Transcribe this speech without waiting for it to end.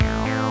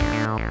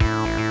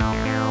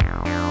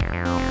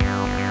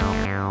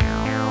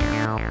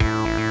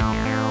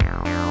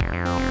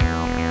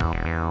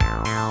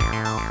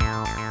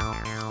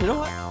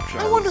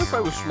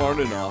was smart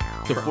enough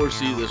to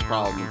foresee this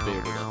problem and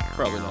favored it.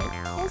 Probably not.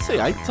 I'll say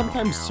I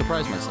sometimes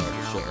surprise myself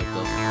with shit like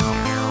this.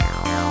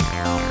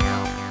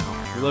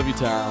 We love you,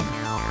 Tom.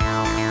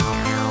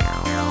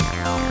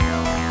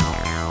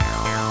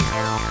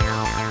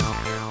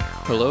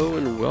 Hello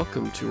and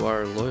welcome to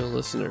our loyal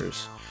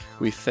listeners.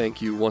 We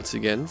thank you once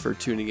again for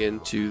tuning in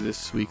to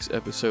this week's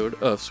episode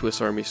of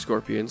Swiss Army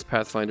Scorpions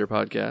Pathfinder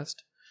Podcast.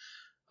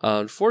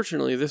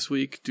 Unfortunately, this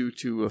week, due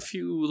to a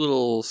few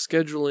little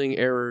scheduling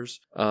errors,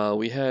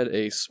 we had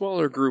a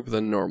smaller group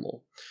than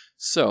normal.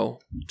 So,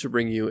 to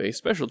bring you a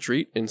special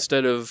treat,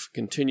 instead of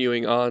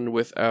continuing on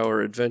with our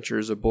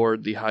adventures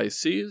aboard the high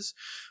seas,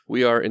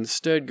 we are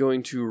instead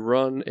going to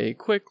run a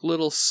quick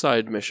little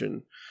side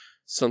mission.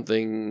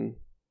 Something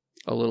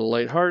a little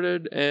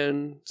lighthearted,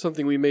 and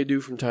something we may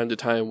do from time to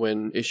time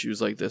when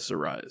issues like this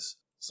arise.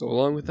 So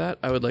along with that,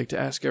 I would like to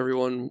ask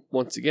everyone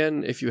once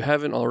again, if you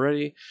haven't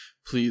already,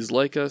 please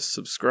like us,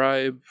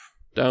 subscribe,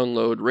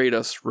 download, rate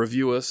us,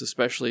 review us,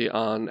 especially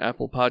on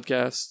Apple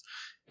Podcasts.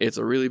 It's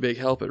a really big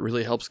help. It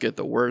really helps get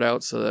the word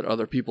out so that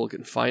other people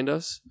can find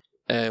us.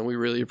 And we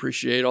really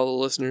appreciate all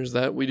the listeners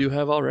that we do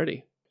have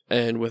already.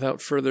 And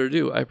without further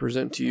ado, I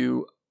present to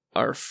you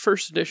our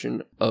first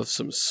edition of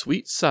some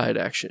sweet side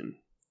action.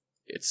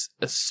 It's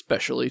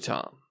Especially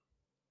Tom.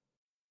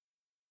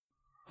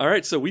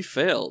 Alright, so we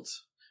failed.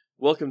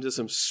 Welcome to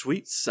some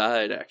sweet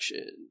side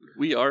action.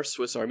 We are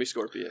Swiss Army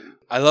Scorpion.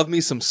 I love me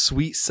some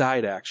sweet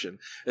side action,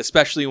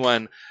 especially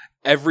when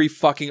every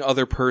fucking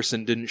other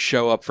person didn't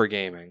show up for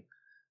gaming.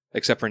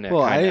 Except for Nick.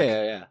 Well,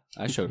 Nick.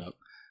 I showed up.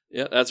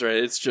 Yeah, that's right.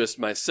 It's just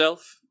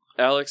myself,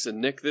 Alex,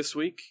 and Nick this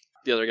week.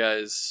 The other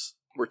guys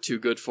were too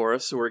good for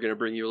us, so we're going to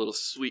bring you a little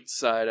sweet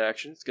side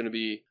action. It's going to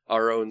be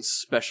our own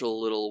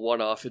special little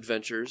one-off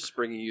adventures,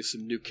 bringing you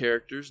some new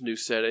characters, new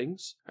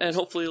settings, and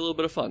hopefully a little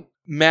bit of fun.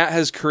 Matt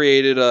has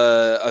created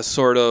a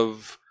sort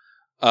of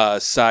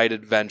side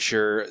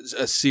adventure,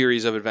 a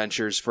series of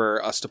adventures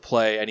for us to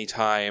play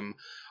anytime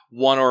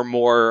one or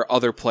more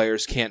other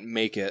players can't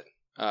make it,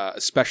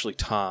 especially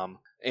Tom.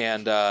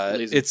 And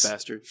it's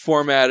bastard.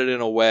 Formatted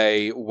in a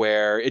way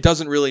where it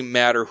doesn't really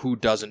matter who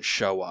doesn't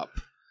show up.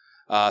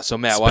 So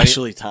Matt,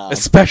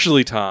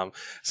 Especially Tom.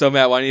 So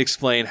Matt, why don't you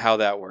explain how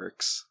that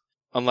works?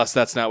 Unless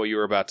that's not what you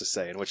were about to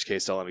say, in which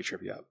case don't let me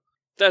trip you up.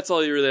 That's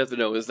all you really have to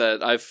know, is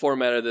that I've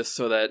formatted this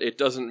so that it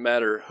doesn't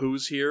matter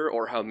who's here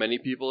or how many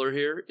people are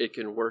here. It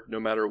can work no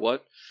matter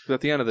what. But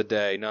at the end of the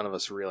day, none of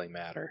us really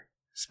matter.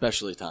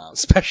 Especially Tom.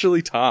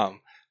 Especially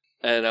Tom.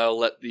 And I'll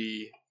let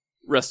the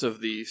rest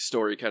of the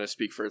story kind of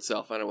speak for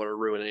itself. I don't want to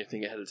ruin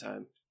anything ahead of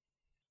time.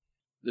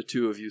 The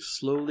two of you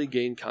slowly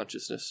gain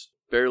consciousness,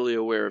 barely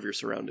aware of your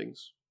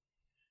surroundings.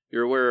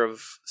 You're aware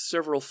of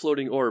several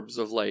floating orbs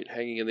of light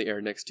hanging in the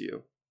air next to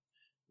you.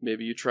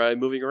 Maybe you try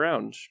moving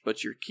around,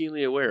 but you're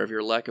keenly aware of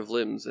your lack of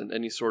limbs and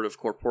any sort of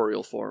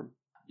corporeal form.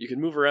 You can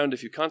move around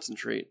if you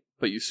concentrate,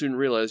 but you soon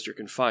realize you're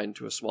confined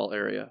to a small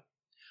area.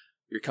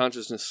 Your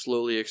consciousness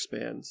slowly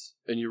expands,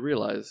 and you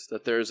realize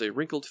that there is a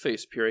wrinkled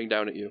face peering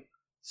down at you,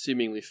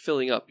 seemingly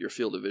filling up your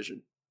field of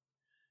vision.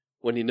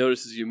 When he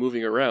notices you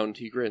moving around,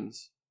 he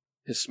grins.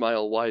 His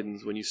smile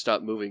widens when you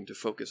stop moving to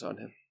focus on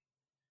him.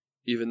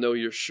 Even though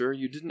you're sure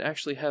you didn't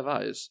actually have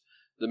eyes,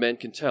 the man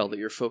can tell that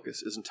your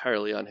focus is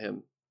entirely on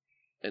him.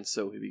 And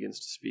so he begins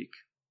to speak.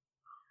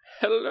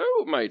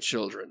 Hello, my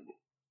children.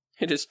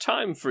 It is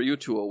time for you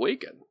to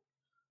awaken.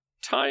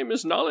 Time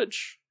is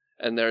knowledge,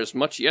 and there is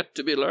much yet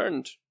to be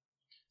learned.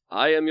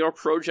 I am your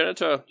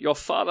progenitor, your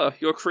father,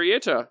 your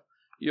creator,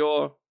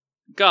 your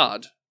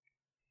God.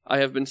 I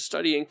have been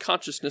studying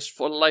consciousness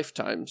for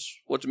lifetimes,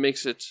 what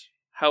makes it,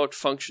 how it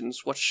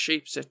functions, what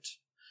shapes it.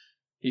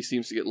 He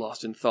seems to get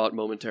lost in thought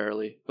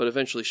momentarily, but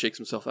eventually shakes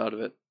himself out of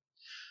it.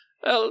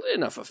 Well,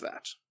 enough of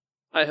that.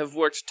 I have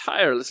worked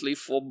tirelessly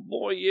for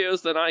more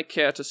years than I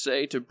care to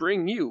say to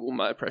bring you,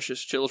 my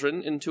precious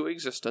children, into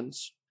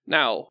existence.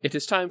 Now, it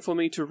is time for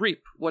me to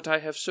reap what I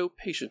have so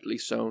patiently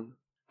sown.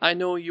 I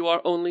know you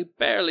are only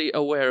barely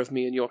aware of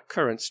me in your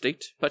current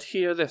state, but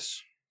hear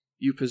this.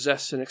 You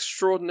possess an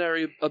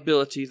extraordinary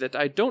ability that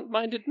I don't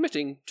mind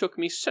admitting took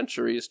me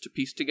centuries to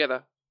piece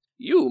together.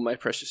 You, my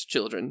precious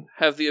children,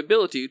 have the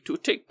ability to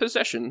take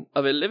possession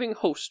of a living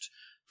host,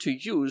 to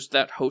use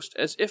that host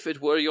as if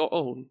it were your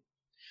own.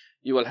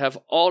 You will have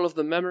all of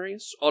the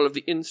memories, all of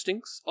the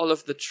instincts, all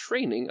of the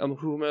training of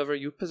whomever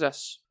you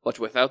possess, but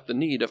without the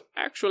need of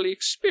actually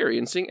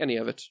experiencing any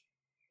of it.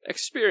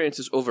 Experience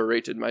is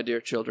overrated, my dear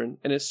children,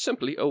 and is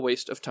simply a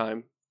waste of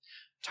time.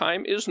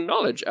 Time is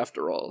knowledge,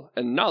 after all,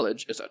 and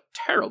knowledge is a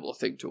terrible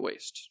thing to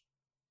waste.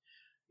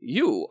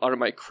 You are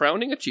my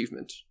crowning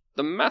achievement,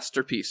 the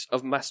masterpiece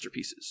of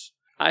masterpieces.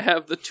 I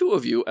have the two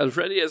of you as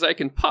ready as I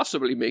can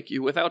possibly make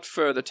you without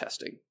further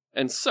testing.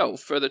 And so,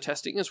 further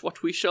testing is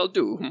what we shall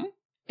do,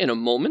 In a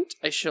moment,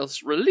 I shall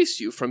release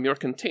you from your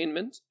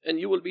containment, and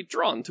you will be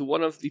drawn to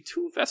one of the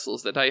two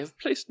vessels that I have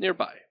placed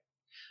nearby.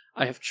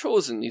 I have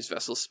chosen these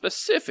vessels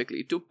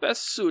specifically to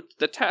best suit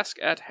the task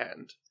at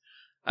hand.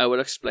 I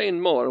will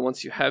explain more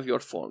once you have your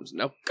forms.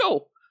 Now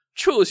go!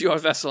 Choose your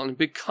vessel and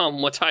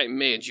become what I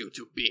made you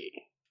to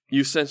be.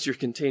 You sense your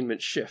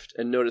containment shift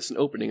and notice an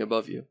opening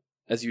above you.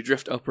 As you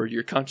drift upward,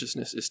 your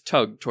consciousness is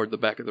tugged toward the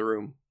back of the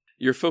room.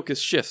 Your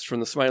focus shifts from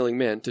the smiling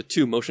man to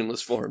 2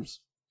 motionless forms.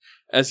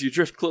 As you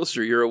drift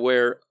closer, you're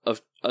aware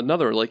of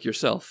another like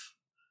yourself,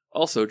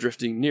 also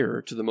drifting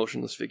nearer to the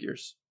motionless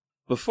figures.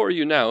 Before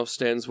you now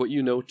stands what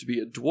you know to be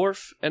a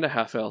dwarf and a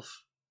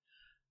half-elf.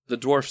 The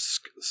dwarf's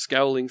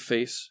scowling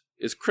face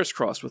is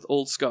crisscrossed with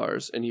old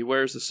scars, and he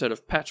wears a set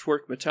of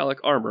patchwork metallic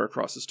armor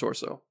across his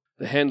torso.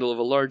 The handle of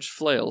a large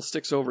flail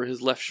sticks over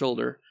his left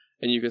shoulder,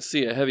 and you can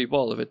see a heavy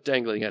ball of it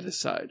dangling at his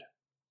side.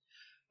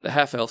 The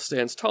half-elf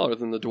stands taller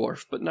than the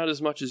dwarf, but not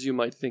as much as you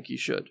might think he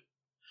should.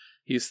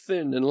 He is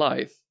thin and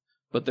lithe,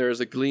 but there is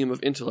a gleam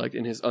of intellect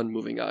in his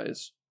unmoving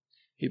eyes.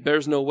 He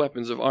bears no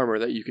weapons of armor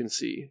that you can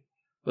see,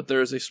 but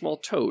there is a small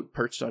toad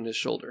perched on his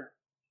shoulder.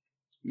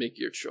 Make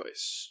your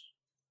choice.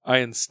 I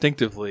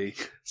instinctively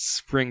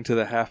spring to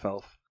the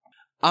half-elf.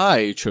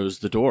 I chose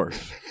the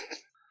dwarf.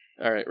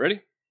 Alright,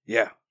 ready?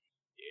 Yeah.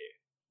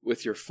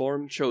 With your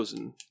form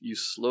chosen, you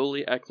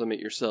slowly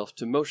acclimate yourself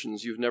to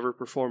motions you've never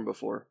performed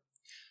before.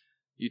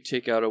 You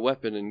take out a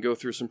weapon and go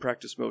through some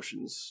practice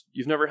motions.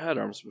 You've never had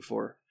arms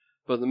before,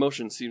 but the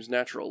motion seems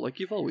natural, like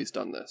you've always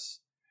done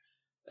this.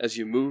 As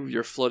you move,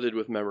 you're flooded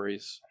with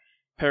memories.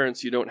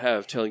 Parents you don't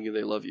have telling you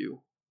they love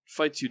you.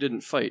 Fights you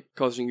didn't fight,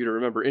 causing you to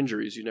remember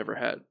injuries you never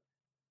had.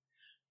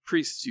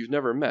 Priests you've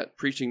never met,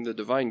 preaching the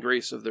divine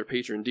grace of their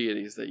patron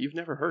deities that you've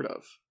never heard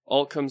of.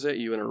 All comes at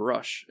you in a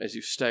rush as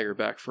you stagger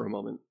back for a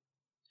moment.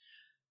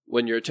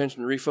 When your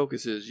attention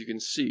refocuses, you can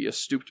see a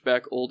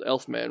stooped-back old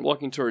elf man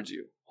walking towards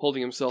you,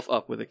 holding himself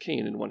up with a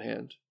cane in one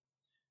hand.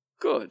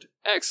 Good.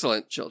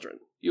 Excellent, children.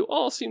 You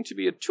all seem to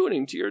be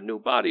attuning to your new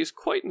bodies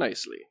quite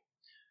nicely.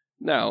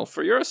 Now,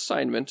 for your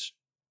assignment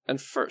and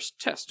first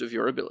test of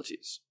your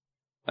abilities.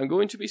 I'm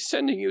going to be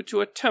sending you to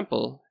a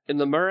temple in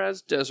the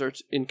Muraz Desert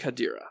in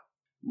Qadira.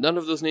 None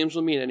of those names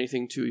will mean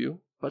anything to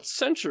you, but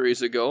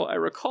centuries ago I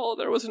recall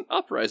there was an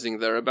uprising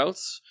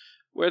thereabouts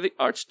where the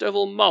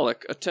archdevil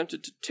Moloch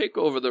attempted to take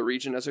over the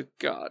region as a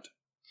god.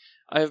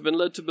 I have been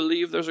led to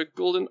believe there's a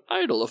golden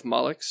idol of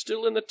Moloch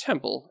still in the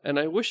temple, and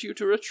I wish you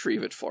to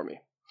retrieve it for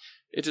me.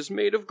 It is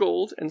made of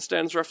gold and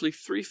stands roughly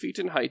 3 feet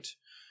in height.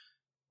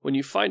 When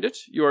you find it,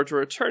 you are to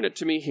return it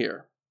to me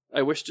here.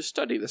 I wish to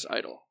study this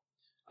idol.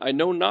 I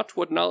know not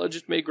what knowledge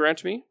it may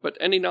grant me, but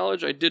any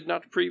knowledge I did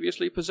not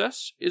previously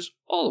possess is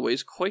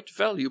always quite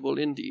valuable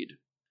indeed.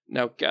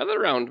 Now gather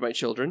round, my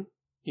children,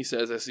 he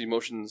says as he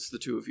motions the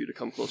 2 of you to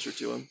come closer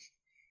to him.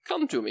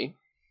 Come to me.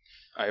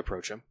 I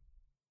approach him.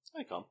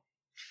 I come.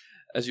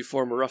 As you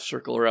form a rough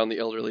circle around the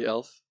elderly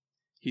elf,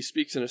 he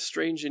speaks in a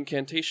strange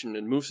incantation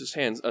and moves his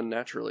hands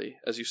unnaturally,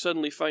 as you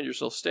suddenly find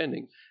yourself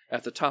standing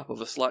at the top of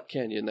a slot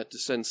canyon that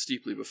descends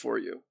steeply before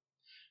you.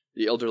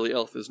 The elderly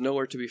elf is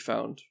nowhere to be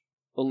found.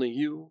 Only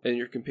you and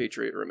your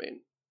compatriot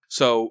remain.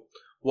 So,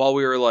 while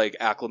we were, like,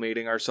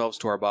 acclimating ourselves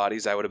to our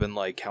bodies, I would have been,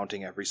 like,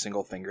 counting every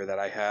single finger that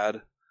I had.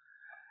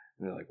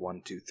 And they're like,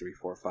 1, 2, 3,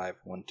 4,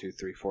 5, 1, 2,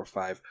 3, 4,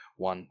 5,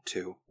 1,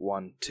 2,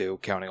 1, 2,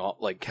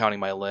 counting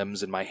my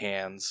limbs and my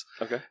hands.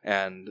 Okay.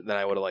 And then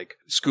I would have, like,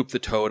 scooped the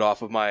toad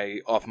off of my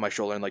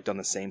shoulder and, like, done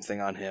the same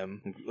thing on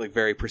him. Like,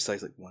 very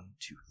precise, like, 1,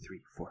 2,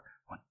 3, 4,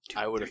 1, 2,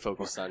 I would have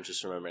focused on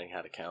just remembering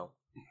how to count.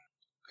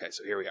 Okay,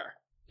 so here we are.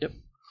 Yep.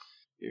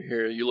 You're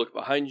here, you look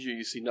behind you,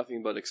 you see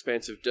nothing but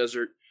expansive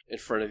desert. In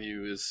front of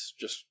you is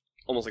just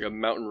almost like a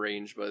mountain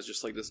range, but it's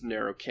just like this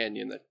narrow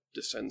canyon that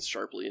descends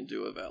sharply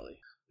into a valley.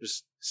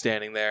 Just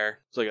standing there.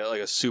 It's like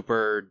a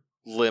super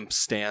limp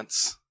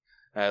stance.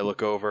 I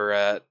look over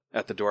at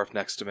the dwarf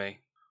next to me.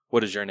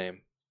 What is your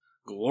name?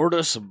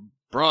 Glordus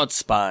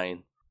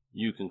Broadspine.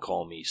 You can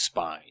call me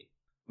Spine.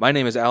 My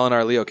name is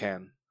Alinar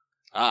Leocan.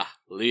 Ah,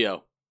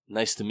 Leo.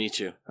 Nice to meet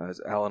you.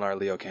 It's Alinar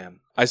Leocan.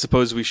 I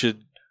suppose we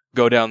should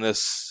go down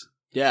this...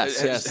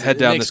 Yes. Head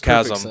down this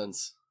chasm.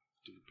 Sense.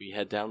 We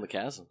head down the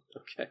chasm.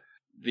 Okay.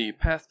 The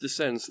path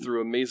descends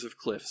through a maze of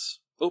cliffs,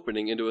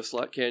 opening into a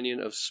slot canyon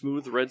of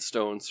smooth red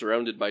stone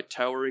surrounded by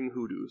towering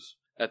hoodoos.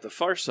 At the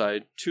far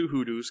side, 2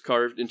 hoodoos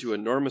carved into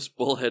enormous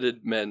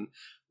bull-headed men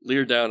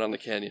leer down on the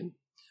canyon,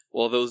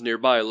 while those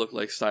nearby look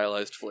like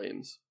stylized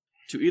flames.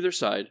 To either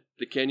side,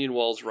 the canyon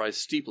walls rise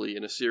steeply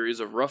in a series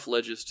of rough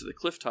ledges to the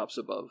cliff tops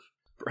above.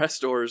 Brass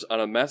doors on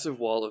a massive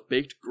wall of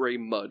baked gray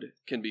mud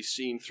can be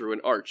seen through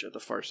an arch at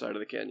the far side of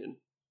the canyon.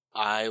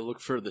 I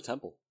look for the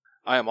temple.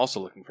 I am also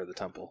looking for the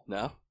temple.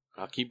 No,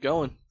 I'll keep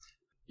going.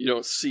 You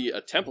don't see a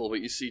temple,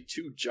 but you see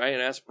 2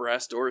 giant-ass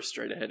brass doors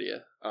straight ahead of you.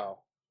 Oh.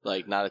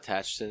 Like, not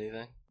attached to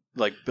anything?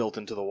 Like, built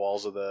into the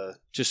walls of the...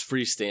 Just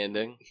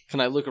freestanding. Can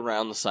I look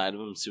around the side of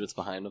them and see what's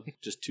behind them?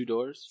 Just 2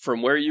 doors?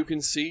 From where you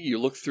can see, you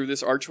look through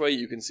this archway,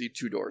 you can see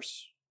 2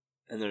 doors.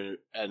 And they're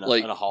in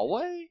Like- a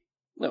hallway?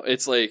 No,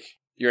 it's like...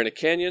 You're in a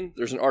canyon,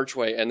 there's an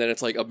archway, and then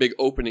it's like a big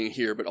opening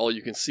here, but all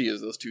you can see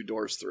is those 2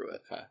 doors through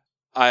it. Okay.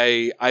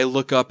 I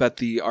look up at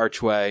the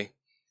archway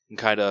and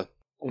kind of...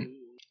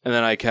 And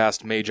then I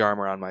cast mage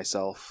armor on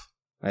myself.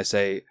 I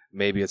say,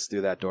 maybe it's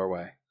through that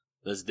doorway.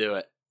 Let's do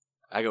it.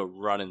 I go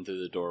running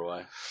through the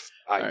doorway.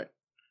 Alright.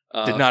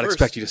 Did not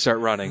expect you to start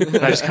running. And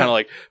I just kind of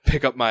like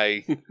pick up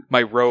my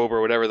robe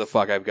or whatever the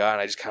fuck I've got,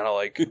 and I just kind of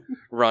like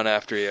run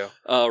after you.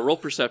 Roll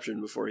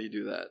perception before you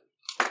do that.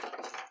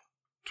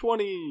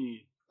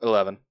 20.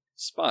 11.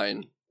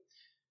 Spine.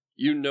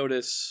 You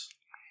notice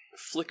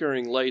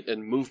flickering light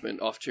and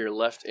movement off to your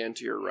left and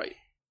to your right.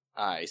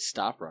 I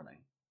stop running.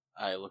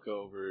 I look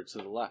over to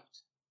the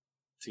left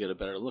to get a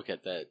better look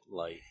at that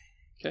light.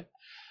 Okay.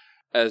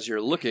 As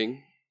you're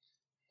looking,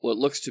 what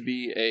looks to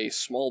be a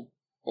small,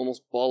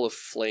 almost ball of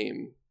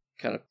flame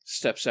kind of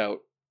steps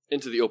out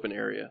into the open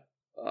area.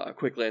 A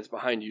quick glance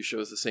behind you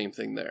shows the same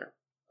thing there.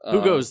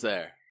 Who goes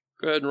there?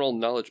 Go ahead and roll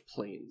Knowledge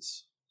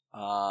Planes.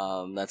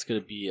 That's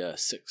going to be a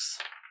 6.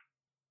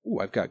 Ooh,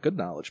 I've got good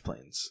knowledge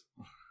planes.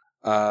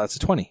 It's a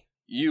 20.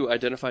 You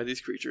identify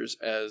these creatures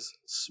as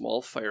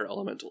small fire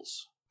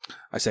elementals.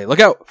 I say, look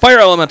out! Fire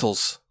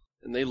elementals!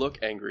 And they look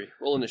angry.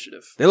 Roll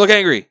initiative. They look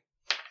angry!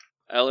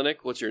 Alanik,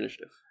 what's your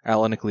initiative?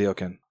 Alanik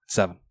Leokin.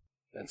 7.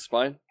 And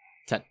Spine?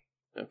 10.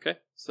 Okay,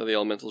 so the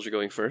elementals are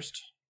going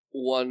first.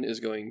 One is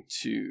going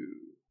to...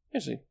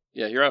 Actually,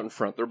 yeah, you're out in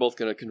front. They're both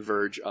going to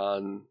converge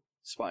on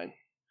Spine.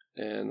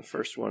 And the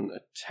first one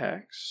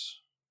attacks.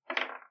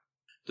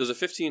 Does a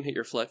 15 hit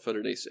your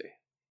flat-footed AC?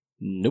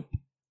 Nope.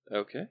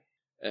 Okay.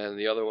 And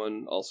the other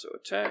one also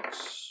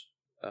attacks.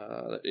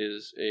 That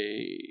is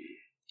a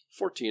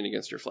 14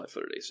 against your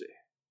flat-footed AC.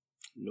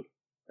 Nope.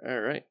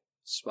 All right.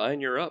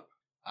 Spine, you're up.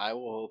 I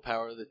will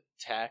power the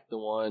attack the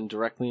one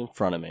directly in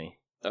front of me.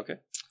 Okay.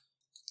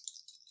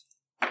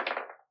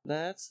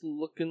 That's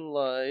looking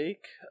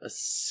like a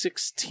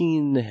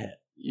 16 to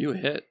hit. You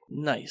hit.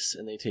 Nice.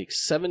 And they take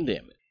 7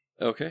 damage.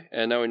 Okay,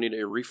 and now we need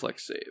a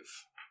reflex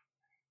save.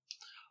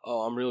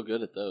 Oh, I'm real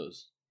good at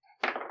those.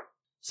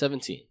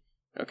 17.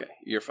 Okay,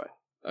 you're fine.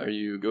 Are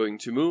you going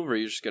to move, or are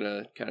you just going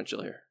to kind of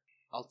chill here?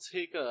 I'll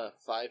take a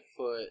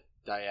 5-foot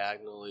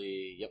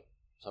diagonally. Yep.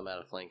 So I'm out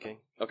of flanking.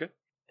 Okay.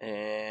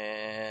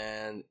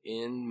 And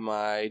in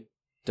my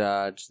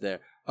dodge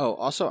there. Oh,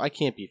 also, I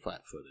can't be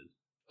flat-footed.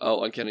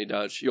 Oh, uncanny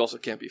dodge. You also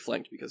can't be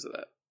flanked because of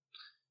that.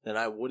 Then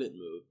I wouldn't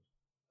move.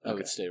 I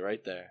would stay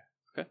right there.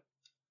 Okay.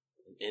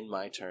 In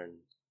my turn.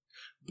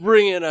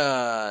 Bring it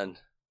on!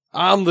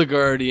 I'm the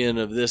guardian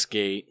of this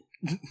gate.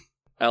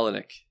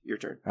 Alanik, your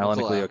turn.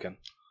 Alanik Leokin.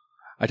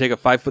 I take a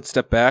 5-foot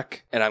step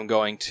back, and I'm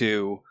going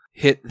to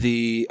hit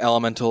the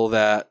elemental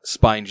that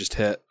Spine just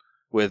hit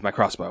with my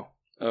crossbow.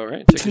 All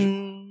right.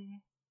 19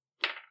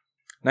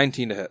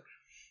 to hit.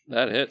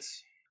 That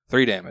hits.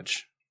 3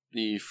 damage.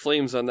 The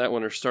flames on that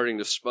one are starting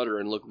to sputter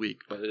and look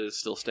weak, but it is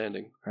still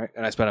standing. All right,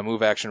 and I spent a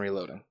move action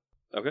reloading.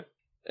 Okay.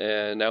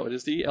 And now it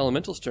is the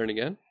elemental's turn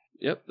again.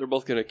 Yep, they're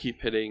both going to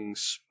keep hitting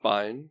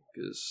Spine,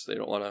 because they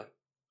don't want to...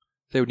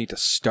 They would need to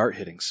start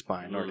hitting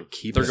Spine or to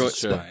keep They're hitting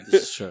going- Spine.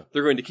 This is true.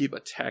 They're going to keep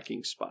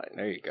attacking Spine.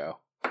 There you go.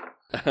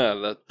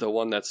 The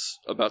one that's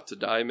about to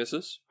die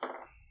misses.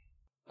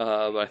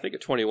 But I think a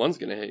 21's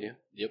going to hit you.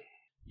 Yep.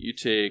 You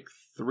take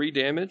 3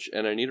 damage,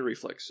 and I need a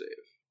reflex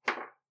save.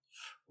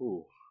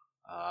 Ooh.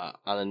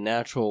 On a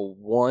natural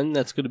 1,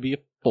 that's going to be a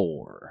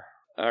 4.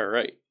 All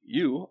right.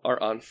 You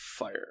are on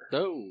fire.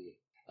 Oh.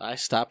 I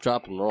stop,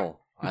 drop, and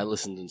roll. I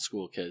listened in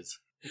school, kids.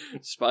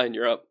 Spine,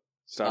 you're up.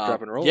 Stop,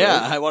 drop, and roll.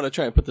 Yeah, right? I want to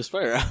try and put this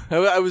fire out.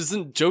 I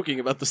wasn't joking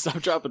about the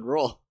stop, drop, and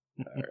roll.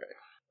 All right.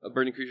 A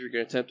burning creature can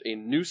attempt a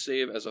new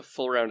save as a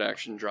full round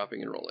action,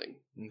 dropping and rolling.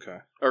 Okay.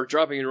 Or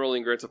dropping and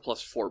rolling grants a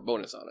 +4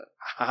 bonus on it.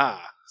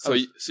 Ha! So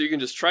you can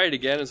just try it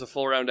again as a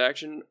full round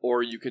action,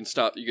 or you can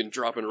stop. You can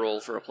drop and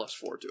roll for a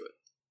 +4 to it.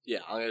 Yeah,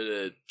 I'm going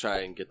to try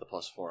and get the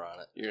 +4 on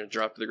it. You're going to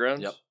drop to the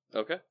ground? Yep.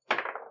 Okay.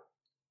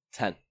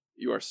 10.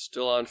 You are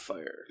still on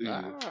fire.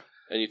 Ah.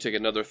 And you take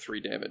another 3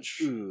 damage.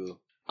 Ooh.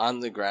 On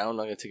the ground,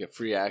 I'm going to take a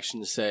free action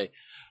to say,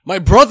 my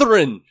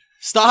brethren,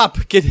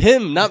 stop, get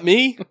him, not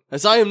me,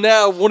 as I am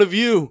now one of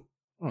you.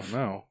 Oh,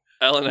 no.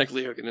 Alanik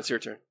Leokin, it's your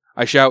turn.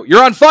 I shout,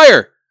 "You're on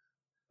fire!"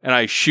 And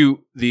I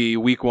shoot the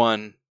weak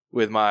one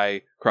with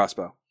my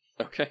crossbow.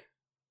 Okay.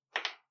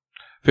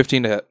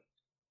 15 to hit.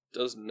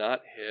 Does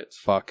not hit.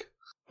 Fuck.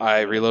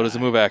 I reload as a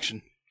move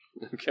action.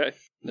 Okay.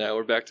 Now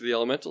we're back to the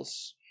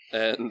elementals.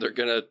 And they're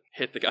gonna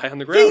hit the guy on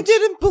the They ground.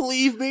 didn't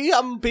believe me.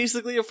 I'm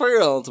basically a fire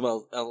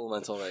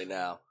elemental right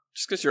now.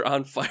 Just because you're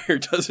on fire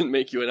doesn't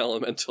make you an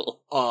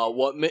elemental.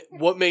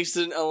 What makes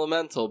it an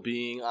elemental?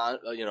 Being on,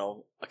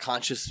 a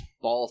conscious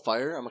ball of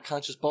fire. I'm a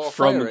conscious ball of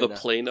From fire the right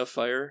plane of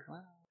fire.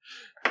 now.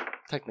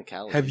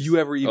 Technicalities. Have you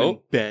ever even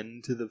Oh.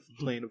 been to the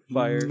plane of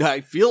fire?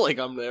 I feel like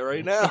I'm there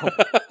right now.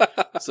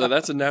 So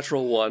that's a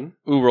natural 1.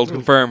 Ooh, roll to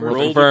confirm. Roll to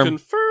Roll to confirm.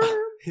 confirm.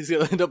 He's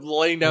gonna end up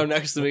laying down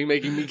next to me,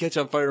 making me catch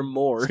on fire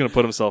more. He's going to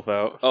put himself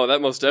out. Oh,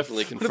 that most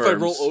definitely What confirms. if I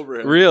roll over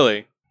him?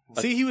 Really?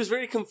 See, he was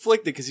very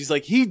conflicted because he's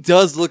like, he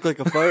does look like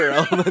a fire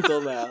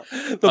elemental now.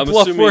 The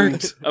bluff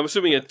worked. I'm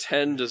assuming a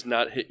 10 does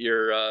not hit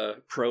your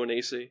prone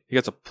AC. He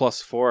gets a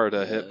 +4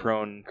 to hit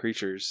prone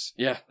creatures.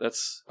 Yeah,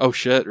 that's... Oh,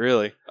 shit,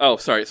 really? Oh,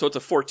 sorry. So it's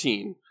a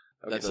 14.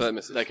 Okay, so that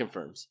misses. That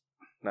confirms.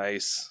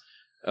 Nice.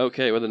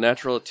 Okay, with a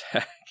natural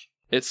attack,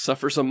 it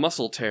suffers a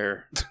muscle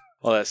tear.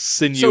 All that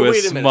So wait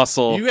sinuous a minute.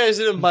 muscle. You guys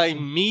didn't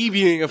mind me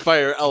being a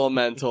fire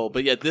elemental,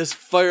 but yet this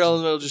fire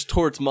elemental just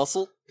tore its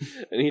muscle?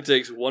 And he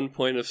takes 1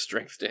 point of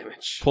strength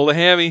damage. Pull the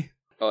hammy.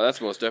 Oh, that's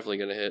most definitely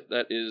going to hit.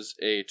 That is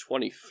a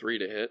 23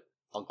 to hit.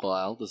 Uncle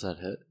Al, does that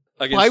hit?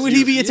 Against Why would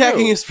he be you.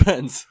 attacking his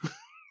friends?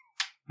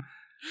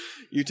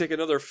 You take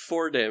another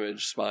 4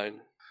 damage,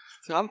 Spine.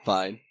 I'm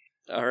fine.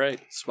 All right,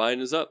 Spine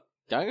is up.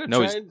 I'm gonna No,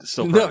 try he's and-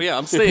 still No, prone. yeah,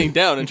 I'm staying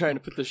down and trying to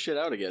put this shit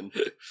out again.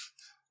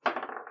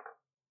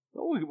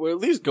 Oh, we're at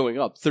least going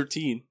up.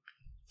 13.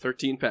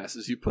 13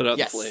 passes. You put out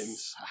Yes. the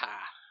flames.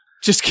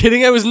 Just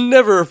kidding, I was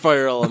never a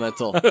fire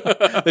elemental.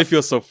 They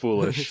feel so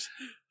foolish.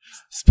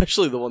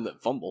 Especially the one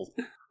that fumbled.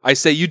 I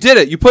say, you did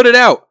it. You put it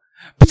out.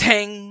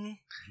 Patang!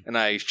 And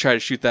I try to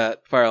shoot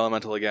that fire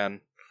elemental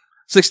again.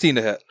 16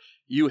 to hit.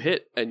 You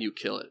hit and you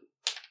kill it.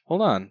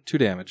 Hold on. 2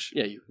 damage.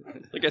 Yeah, you.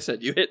 Like I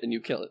said, you hit and you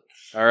kill it.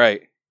 All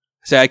right.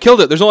 Say, I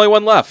killed it. There's only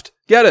one left.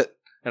 Get it.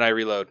 And I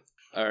reload.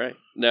 All right.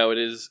 Now it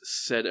is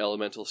said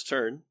elemental's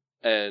turn,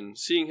 and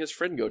seeing his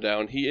friend go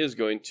down, he is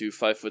going to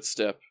 5-foot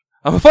step,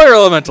 I'm a fire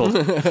elemental.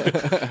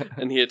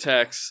 and he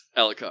attacks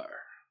Alikar.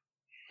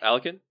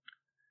 Alakin?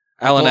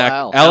 Alanak.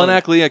 Al.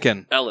 Alanak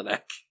Leakin.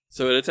 Alanak.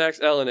 So it attacks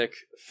Alanik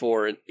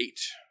for an 8.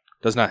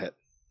 Does not hit.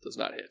 Does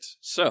not hit.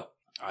 So,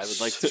 I would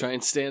like to try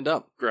and stand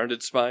up.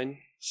 Grounded Spine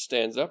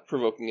stands up,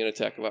 provoking an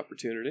attack of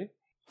opportunity,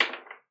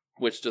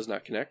 which does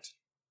not connect.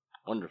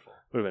 Wonderful.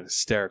 Would have been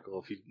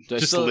hysterical if he Do I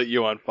just still- lit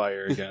you on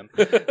fire again.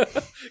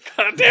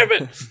 God damn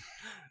it!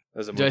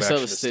 As a Do I move still action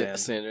have a to stand.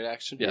 standard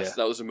action? Yes, Yeah.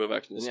 that was a move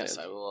action to Then yes,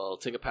 stand. I will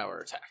take a power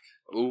attack.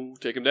 Ooh,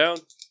 take him down.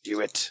 Do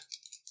it.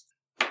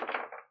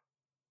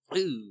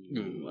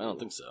 Ooh, I don't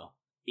think so.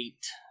 8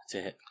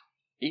 to hit.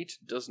 8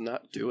 does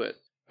not do it.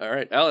 All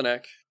right,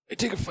 Alanak. I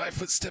take a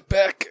 5-foot step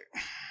back.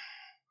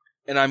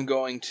 And I'm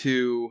going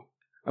to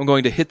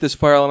hit this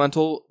fire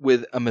elemental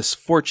with a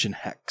misfortune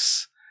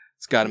hex.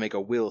 It's got to make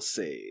a will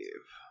save.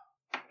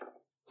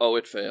 Oh,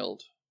 it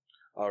failed.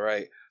 All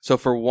right. So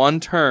for one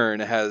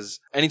turn, it has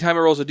anytime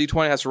it rolls a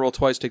d20, it has to roll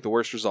twice, take the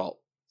worst result.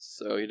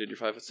 So you did your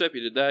 5-foot step.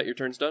 You did that. Your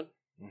turn's done.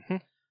 Mm-hmm.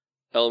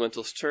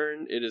 Elemental's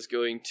turn. It is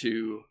going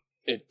to.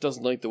 It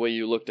doesn't like the way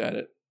you looked at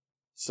it,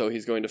 so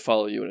he's going to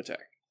follow you and attack.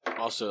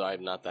 Also,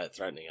 I'm not that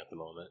threatening at the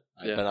moment.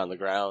 I've Yeah. been on the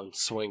ground,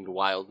 swinged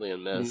wildly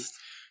and missed.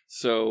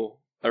 So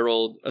I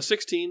rolled a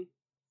 16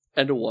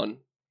 and a 1.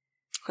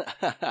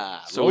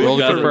 So Roll we've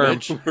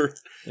got confirmed.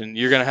 And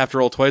you're going to have to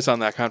roll twice on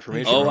that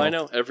confirmation Oh, roll. I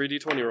know. Every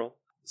d20 roll.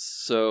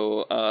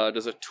 So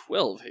does a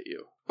 12 hit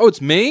you? Oh,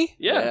 it's me?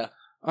 Yeah.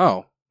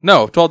 Oh.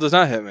 No, 12 does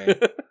not hit me.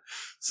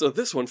 So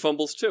this one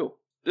fumbles too.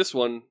 This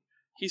one,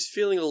 he's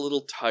feeling a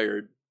little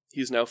tired.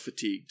 He's now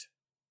fatigued.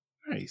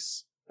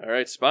 Nice. All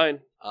right,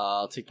 Spine.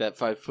 I'll take that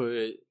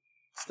 5-foot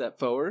step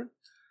forward.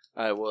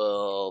 I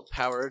will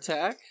power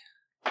attack.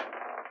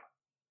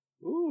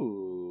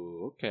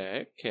 Ooh,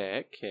 okay.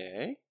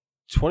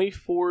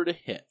 24 to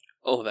hit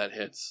Oh, that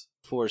hits.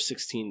 for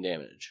 16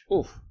 damage.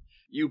 Oof.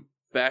 You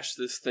bash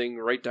this thing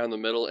right down the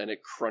middle and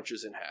it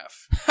crunches in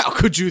half. How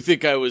could you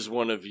think I was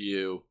one of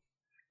you?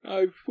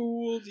 I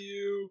fooled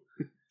you.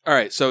 All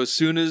right, so as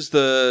soon as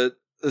the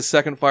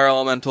second fire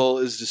elemental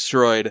is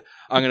destroyed,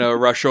 I'm going to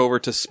rush over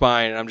to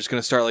Spine and I'm just going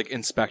to start like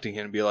inspecting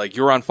him and be like,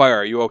 "You're on fire.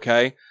 Are you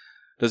okay?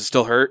 Does it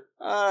still hurt?"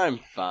 I'm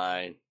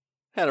fine.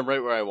 Had him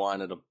right where I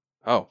wanted him.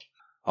 Oh.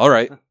 All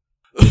right.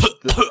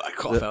 I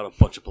cough out a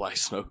bunch of black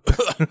smoke.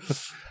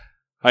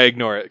 I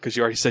ignore it because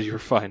you already said you were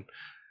fine.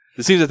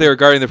 It seems that they were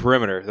guarding the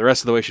perimeter. The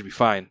rest of the way should be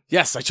fine.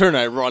 Yes, I turn and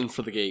I run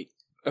for the gate.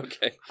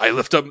 Okay. I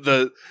lift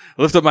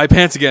up my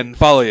pants again and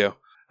follow you.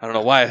 I don't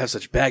know why I have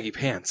such baggy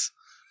pants.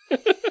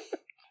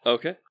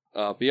 Okay.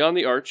 Beyond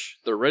the arch,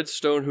 the red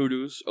stone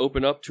hoodoos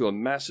open up to a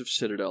massive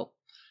citadel.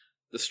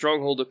 The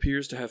stronghold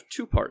appears to have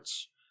 2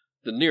 parts.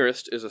 The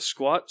nearest is a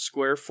squat,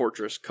 square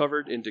fortress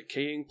covered in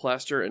decaying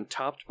plaster and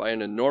topped by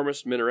an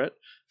enormous minaret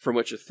from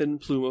which a thin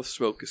plume of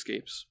smoke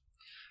escapes.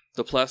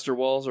 The plaster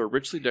walls are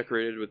richly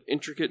decorated with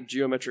intricate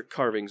geometric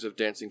carvings of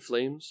dancing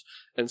flames,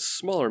 and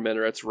smaller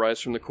minarets rise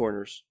from the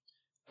corners.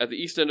 At the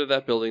east end of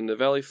that building, the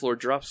valley floor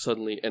drops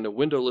suddenly, and a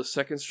windowless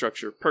second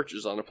structure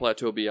perches on a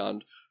plateau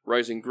beyond,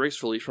 rising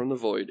gracefully from the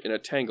void in a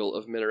tangle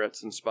of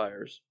minarets and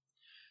spires.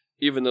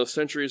 Even though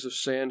centuries of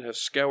sand have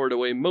scoured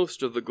away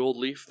most of the gold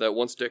leaf that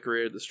once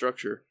decorated the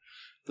structure,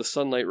 the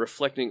sunlight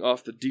reflecting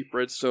off the deep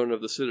red stone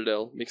of the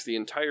citadel makes the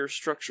entire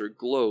structure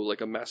glow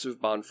like a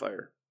massive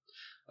bonfire.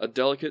 A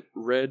delicate,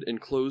 red,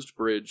 enclosed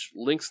bridge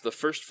links the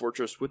first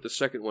fortress with the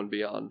second one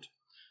beyond.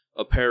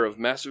 A pair of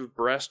massive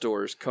brass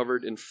doors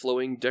covered in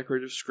flowing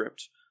decorative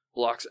script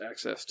blocks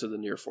access to the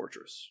near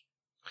fortress.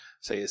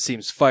 Say, it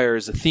seems fire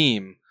is a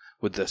theme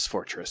with this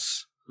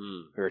fortress.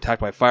 We were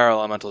attacked by fire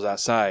elementals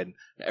outside, and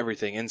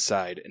everything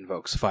inside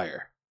invokes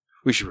fire.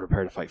 We should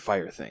prepare to fight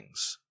fire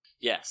things.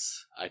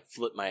 Yes, I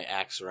flip my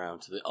axe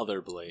around to the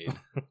other blade.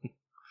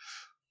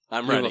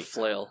 I'm You have ready. a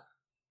flail.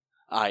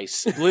 I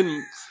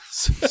swing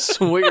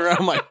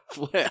around my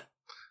flail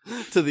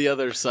to the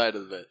other side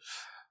of it.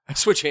 I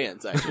switch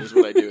hands, actually, is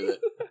what I do with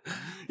it.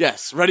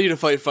 Yes, ready to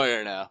fight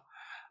fire now.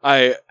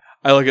 I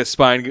look at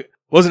Spine.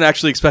 Wasn't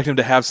actually expecting him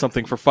to have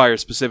something for fire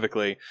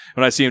specifically.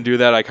 When I see him do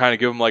that, I kind of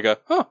give him like a,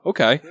 "Huh,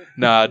 okay,"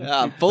 nod.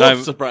 Yeah, I'm full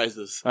of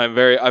surprises. I'm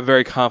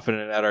very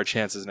confident at our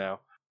chances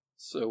now.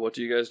 So what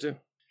do you guys do?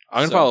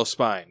 I'm gonna follow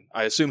Spine.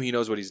 I assume he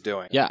knows what he's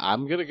doing. Yeah,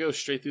 I'm gonna go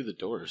straight through the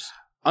doors.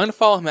 I'm gonna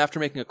follow him after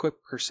making a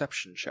quick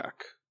perception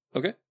check.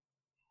 Okay.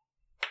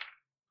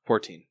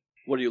 14.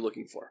 What are you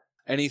looking for?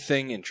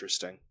 Anything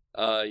interesting?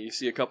 You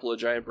see a couple of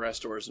giant brass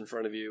doors in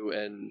front of you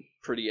and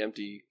pretty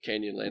empty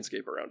canyon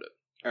landscape around it.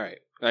 All right.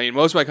 I mean,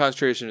 most of my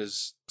concentration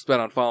is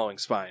spent on following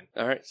Spine.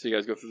 All right, so you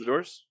guys go through the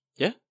doors?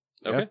 Yeah.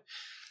 Okay.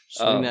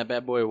 Swing that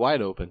bad boy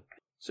wide open.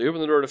 So you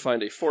open the door to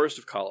find a forest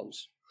of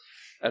columns.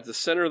 At the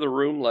center of the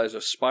room lies a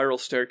spiral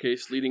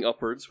staircase leading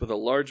upwards with a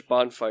large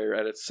bonfire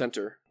at its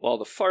center, while at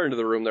the far end of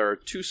the room there are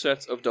two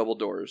sets of double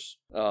doors.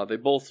 They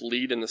both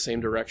lead in the same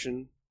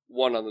direction,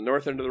 one on the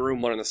north end of the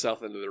room, one on the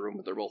south end of the room,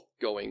 but they're both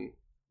going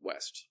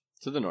west.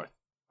 To the north.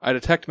 I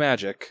detect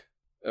magic.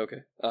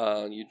 Okay.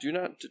 You do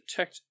not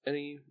detect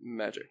any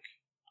magic.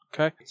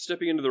 Okay.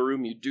 Stepping into the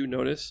room, you do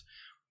notice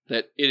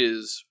that it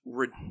is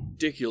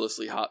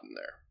ridiculously hot in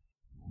there.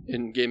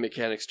 In game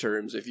mechanics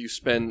terms, if you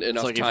spend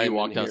enough It's like time if you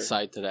walked in here,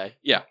 outside today.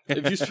 yeah,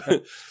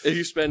 if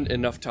you spend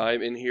enough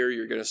time in here,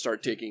 you're going to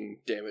start taking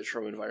damage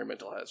from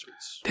environmental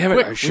hazards. Damn it!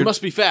 Quick, I we should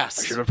must be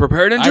fast. have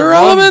prepared I endure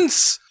run.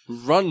 elements.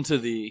 Run to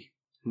the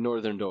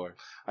northern door.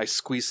 I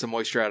squeeze some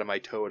moisture out of my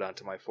toad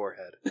onto my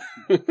forehead.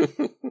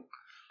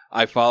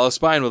 I follow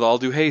Spine with all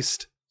due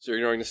haste. So you're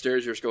ignoring the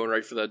stairs. You're just going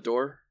right for that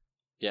door,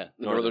 Yeah,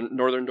 the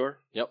northern door.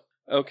 Yep.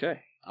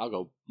 Okay. I'll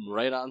go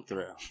right on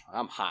through.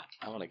 I'm hot.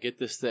 I want to get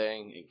this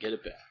thing and get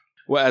it back.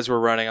 Well, as we're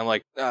running, I'm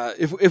like,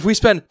 if we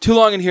spend too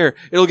long in here,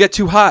 it'll get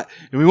too hot,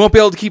 and we won't be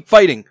able to keep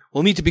fighting.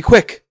 We'll need to be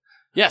quick.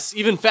 Yes,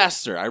 even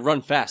faster. I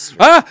run faster.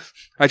 Ah!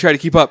 I try to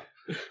keep up.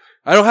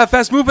 I don't have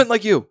fast movement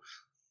like you.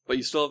 But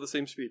you still have the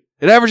same speed.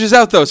 It averages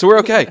out, though, so we're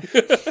okay.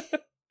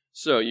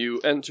 So you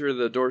enter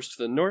the doors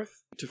to the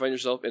north to find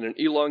yourself in an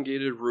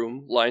elongated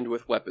room lined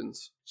with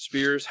weapons.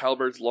 Spears,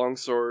 halberds,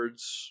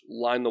 longswords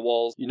line the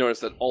walls. You notice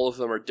that all of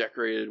them are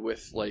decorated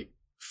with, like,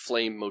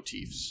 flame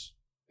motifs.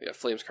 They got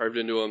flames carved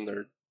into them.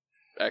 They're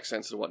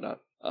accents and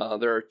whatnot.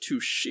 There are two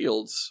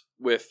shields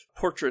with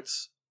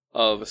portraits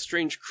of a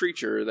strange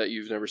creature that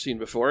you've never seen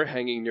before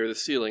hanging near the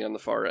ceiling on the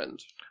far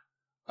end.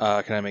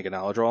 Can I make a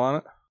knowledge roll on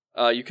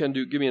it? You can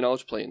give me a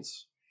knowledge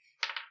planes.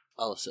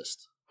 I'll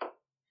assist.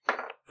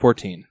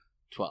 14.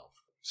 12.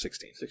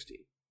 16. 16.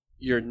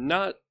 You're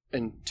not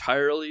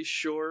entirely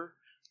sure,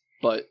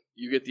 but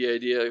you get the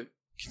idea,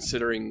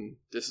 considering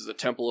this is a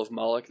temple of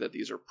Moloch, that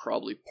these are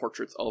probably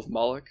portraits of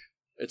Moloch.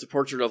 It's a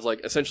portrait of,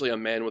 like, essentially a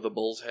man with a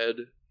bull's head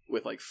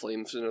with, like,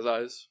 flames in his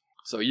eyes.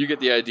 So you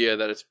get the idea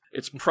that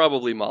it's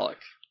probably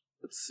Moloch.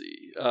 Let's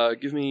see.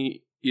 Give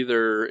me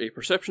either a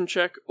perception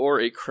check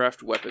or a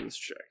craft weapons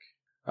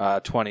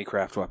check. 20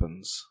 craft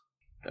weapons.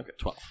 Okay.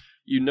 12.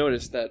 You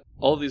notice that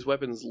all of these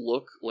weapons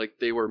look like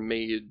they were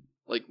made,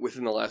 like,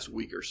 within the last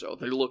week or so.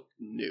 They look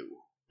new.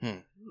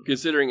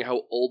 Considering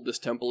how old this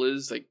temple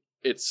is, like,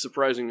 it's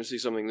surprising to see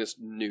something this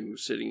new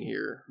sitting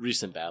here.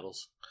 Recent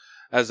battles.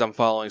 As I'm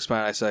following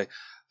Spine, I say,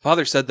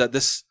 Father said that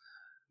this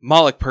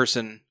Moloch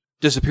person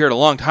disappeared a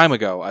long time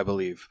ago, I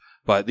believe.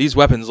 But these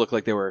weapons look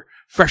like they were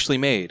freshly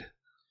made.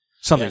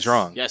 Something's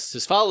wrong. Yes,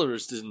 his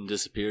followers didn't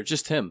disappear,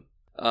 just him.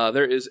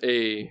 There is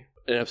an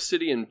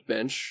obsidian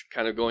bench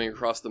kind of going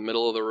across the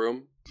middle of the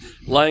room.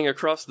 Lying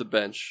across the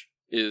bench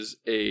is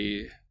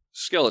a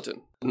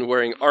skeleton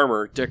wearing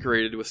armor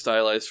decorated with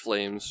stylized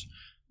flames,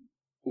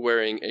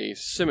 wearing a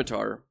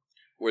scimitar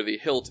where the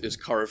hilt is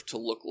carved to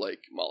look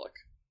like Moloch.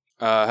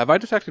 Have I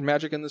detected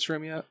magic in this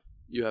room yet?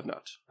 You have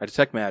not. I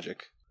detect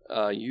magic.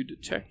 You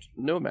detect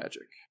no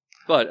magic.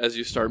 But as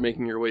you start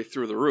making your way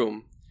through the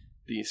room,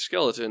 the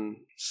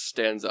skeleton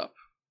stands up.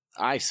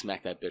 I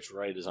smack that bitch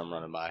right as I'm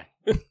running by.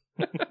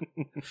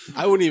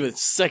 I wouldn't even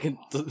second.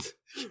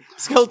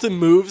 Skeleton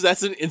moves.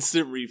 That's an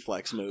instant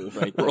reflex move,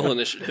 right there. Roll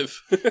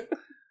initiative.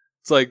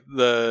 It's like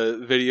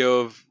the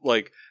video of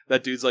like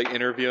that dude's like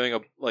interviewing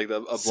a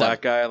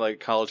black guy on like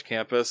college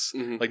campus,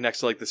 like next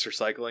to like this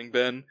recycling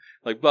bin,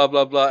 like blah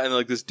blah blah, and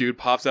like this dude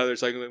pops out of the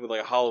recycling bin with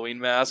like a Halloween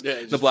mask.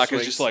 Yeah, the black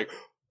guy's just like,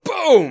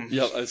 boom.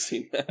 Yep, I've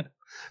seen that.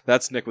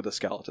 That's Nick with a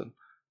skeleton.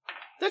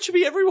 That should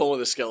be everyone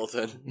with a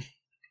skeleton.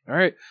 All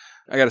right,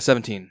 I got a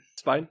 17.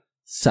 Spine.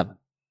 7.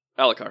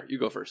 Alakar, you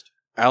go first.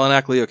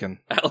 Alanak Leokin.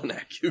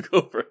 Alanak, you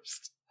go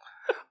first.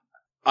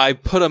 I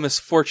put a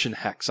misfortune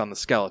hex on the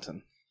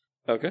skeleton.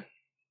 Okay.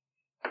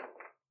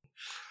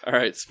 All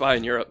right,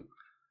 Spine, you're up.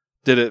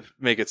 Did it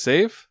make it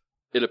save?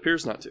 It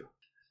appears not to.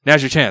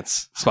 Now's your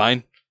chance,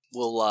 Spine.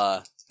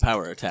 We'll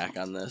power attack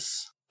on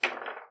this.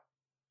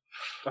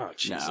 Oh,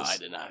 Jesus. No, I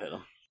did not hit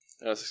him.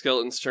 Now it's the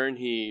skeleton's turn.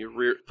 He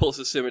pulls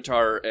his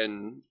scimitar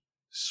and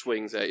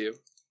swings at you.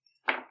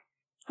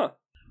 Huh.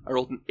 I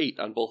rolled an 8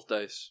 on both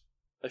dice.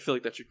 I feel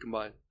like that should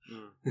combine.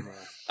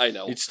 I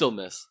know. You'd still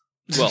miss.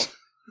 Well,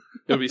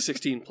 it would be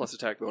 16 plus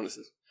attack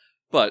bonuses.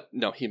 But,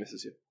 no, he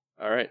misses you.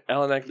 All right,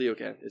 Alanak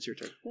Leocan, it's your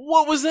turn.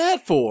 What was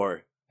that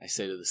for? I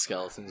say to the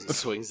skeleton as he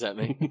swings at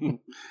me.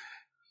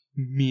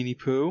 Meanie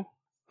poo.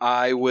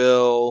 I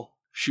will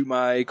shoot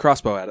my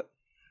crossbow at it.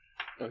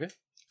 Okay.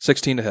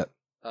 16 to hit.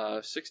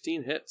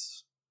 16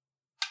 hits.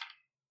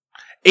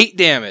 8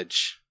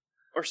 damage.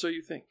 Or so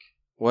you think.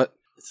 What?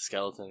 It's a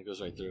skeleton. It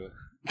goes right through it.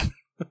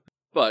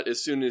 But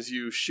as soon as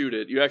you shoot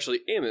it, you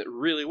actually aim it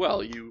really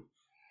well. You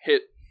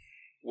hit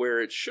where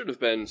it should have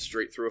been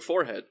straight through a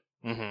forehead.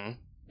 Mm-hmm.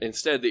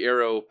 Instead, the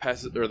arrow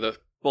passes, or the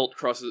bolt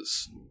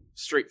crosses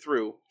straight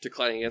through to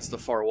clang against the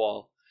far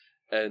wall,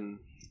 and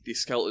the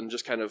skeleton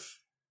just kind of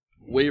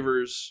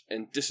wavers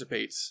and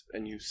dissipates,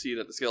 and you see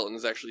that the skeleton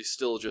is actually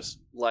still just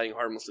lying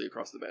harmlessly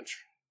across the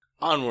bench.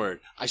 Onward.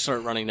 I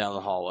start running down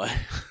the hallway.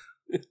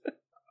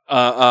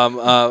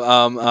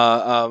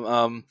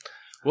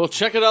 We'll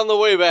check it on the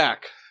way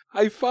back.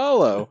 I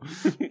follow.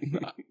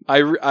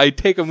 I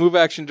take a move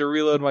action to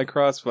reload my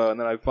crossbow, and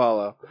then I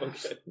follow.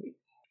 Okay.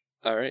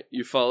 All right,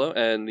 you follow,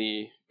 and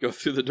go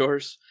through the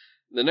doors.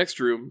 The next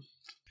room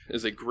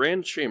is a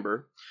grand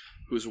chamber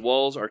whose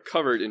walls are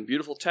covered in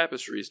beautiful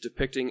tapestries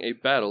depicting a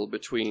battle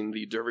between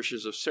the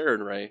dervishes of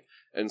Sarenrae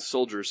and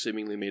soldiers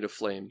seemingly made of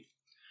flame.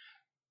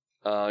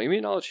 Give me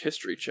a knowledge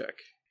history check.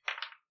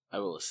 I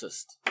will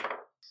assist.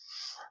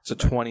 It's a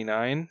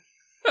 29.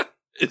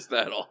 Is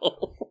that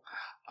all?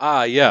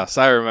 Ah, yes,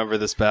 I remember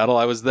this battle.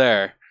 I was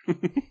there.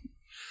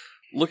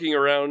 Looking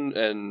around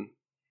and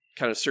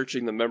kind of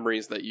searching the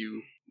memories that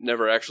you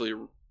never actually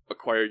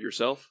acquired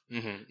yourself,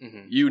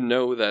 you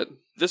know that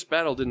this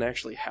battle didn't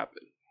actually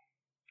happen.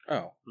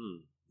 Oh.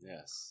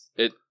 Yes.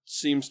 It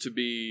seems to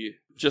be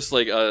just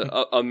like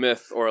a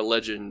myth or a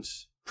legend,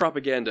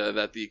 propaganda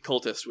that the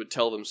cultists would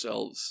tell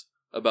themselves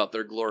about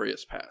their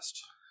glorious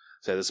past.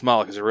 Say, this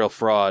Moloch is a real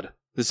fraud.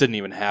 This didn't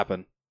even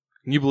happen.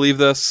 Can you believe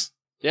this?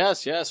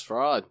 Yes,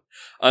 fraud.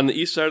 On the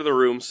east side of the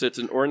room sits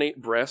an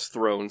ornate brass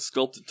throne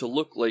sculpted to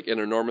look like an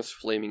enormous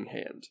flaming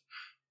hand.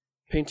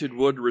 Painted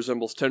wood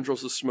resembles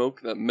tendrils of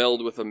smoke that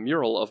meld with a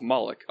mural of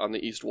Moloch on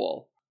the east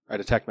wall. I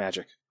detect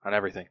magic on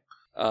everything.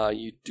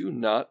 You do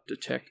not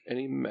detect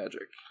any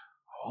magic.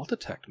 I'll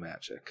detect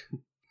magic.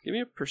 Give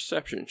me a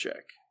perception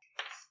check.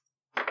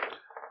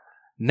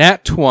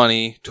 Nat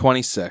 20,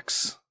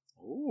 26.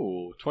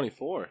 Ooh,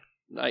 24.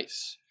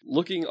 Nice.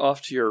 Looking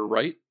off to your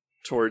right,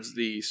 towards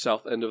the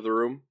south end of the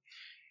room,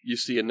 you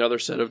see another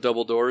set of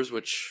double doors,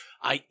 which...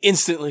 I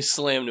instantly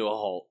slam to a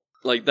halt.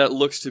 Like, that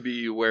looks to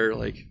be where,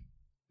 like,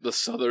 the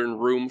southern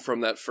room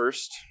from that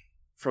first...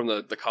 From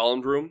the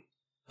columned room.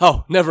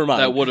 Oh, never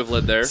mind. That would have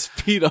led there.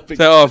 Speed up again.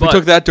 So, if we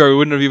took that door, we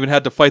wouldn't have even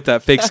had to fight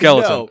that fake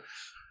skeleton. No.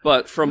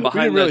 But from We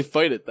behind didn't really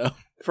fight it, though.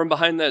 from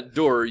behind that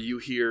door, you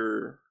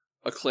hear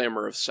a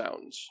clamor of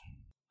sounds.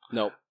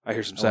 Nope. I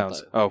hear some I want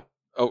sounds. that. Oh,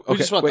 okay. We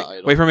just want wait, the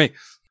idol. wait for me.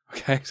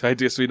 Okay, so I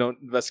guess we don't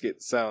investigate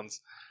the sounds.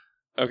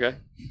 Okay.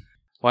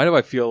 Why do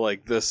I feel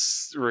like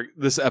this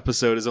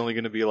episode is only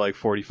going to be like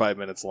 45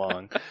 minutes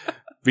long?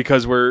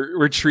 Because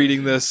we're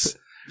treating this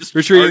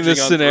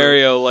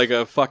scenario like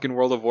a fucking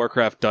World of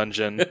Warcraft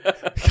dungeon.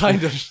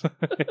 Kind of.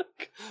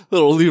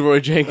 Little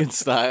Leroy Jenkins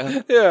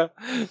style. Yeah.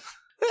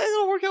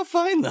 It'll work out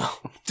fine, though.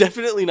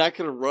 Definitely not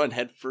going to run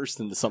head first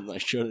into something I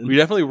shouldn't. We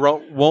definitely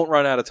won't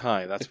run out of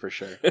time, that's for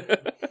sure.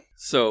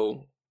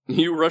 So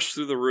you rush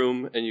through the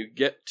room and you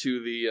get to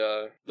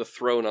the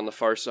throne on the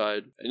far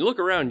side, and you look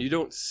around. You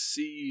don't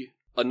see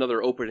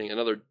another opening,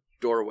 another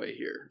doorway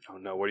here. Oh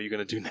no, what are you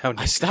going to do now?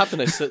 I stop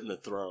and I sit in the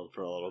throne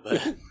for a little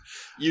bit.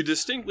 You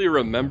distinctly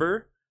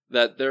remember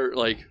that there,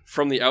 like,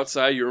 from the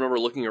outside, you remember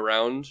looking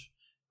around,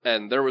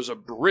 and there was a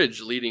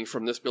bridge leading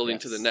from this building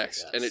to the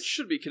next, and it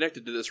should be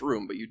connected to this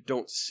room, but you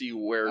don't see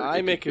where I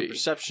it make could a be.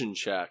 perception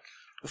check.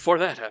 Before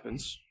that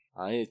happens,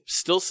 I'm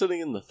still sitting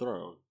in the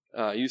throne.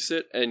 you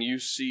sit and you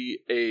see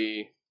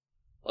a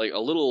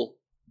little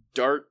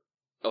dart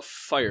of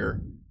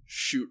fire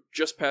shoot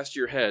just past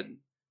your head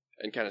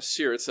and kind of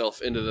sear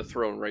itself into the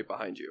throne right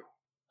behind you.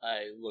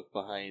 I look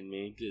behind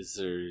me. Is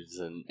there's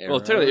an arrow?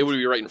 Well, technically, it would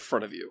be right in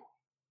front of you.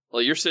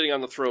 Like, you're sitting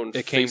on the throne.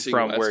 It came facing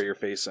from west. where you're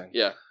facing.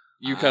 Yeah.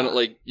 You kind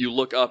of, you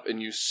look up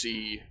and you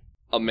see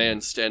a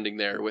man standing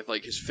there with,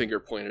 his finger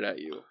pointed at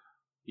you.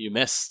 You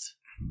missed.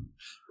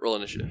 Roll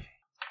initiative.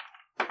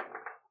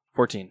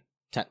 14.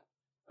 10.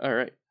 All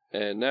right.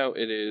 And now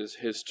it is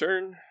his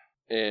turn,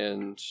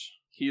 and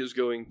he is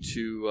going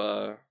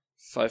to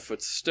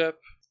 5-foot step,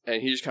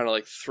 and he just kind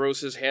of,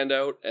 throws his hand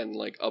out, and,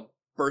 a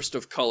burst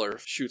of color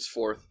shoots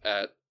forth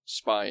at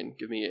Spine.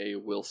 Give me a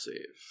will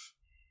save.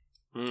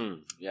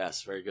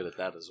 Yes, very good at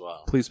that as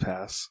well. Please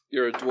pass.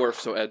 You're a dwarf,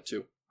 so add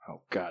 2.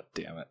 Oh, god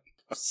damn it.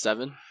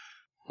 7.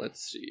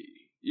 Let's see.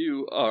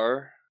 You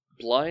are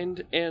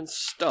blind and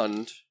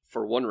stunned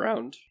for 1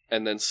 round,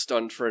 and then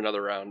stunned for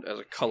another round as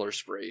a color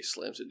spray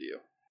slams into you.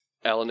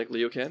 Alanic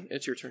Leocan,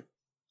 it's your turn.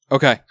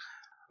 Okay.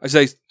 I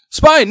say,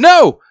 Spine,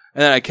 no!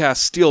 And then I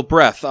cast Steel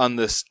Breath on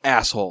this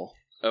asshole.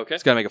 Okay.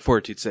 It's got to make a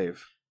Fortitude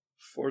save.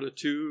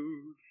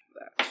 Fortitude.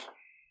 That.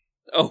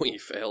 Oh, he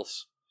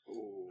fails.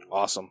 Ooh,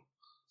 awesome.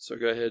 So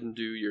go ahead and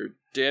do your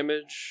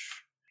damage.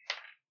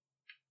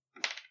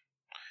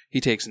 He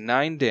takes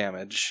 9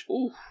 damage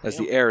Ooh, as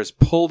the air is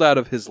pulled out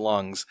of his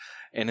lungs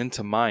and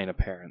into mine,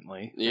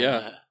 apparently.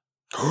 Yeah.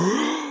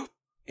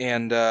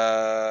 And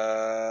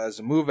as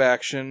a move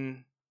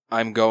action,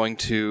 I'm going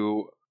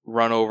to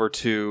run over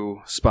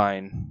to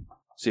Spine,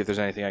 see if there's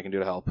anything I can do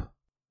to help.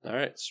 All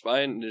right,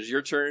 Spine, it is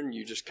your turn.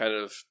 You just kind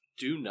of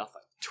Do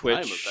nothing. I'm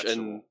a twitch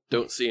vegetable. and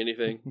don't see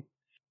anything.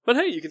 But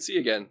hey, you can see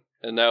again.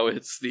 And now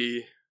it's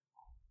the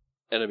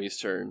enemy's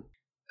turn.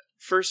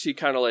 First, he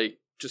kind of like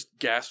just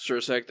gasps for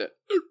a sec,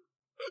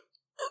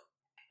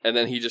 and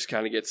then he just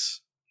kind of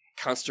gets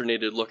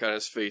consternated look on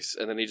his face,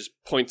 and then he just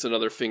points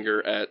another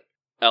finger at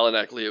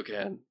Alanak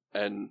Leocan,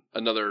 and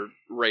another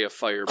ray of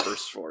fire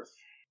bursts forth.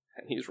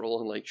 And he's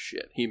rolling like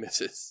shit. He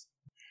misses.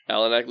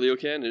 Alanak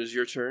Leocan, it is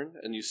your turn,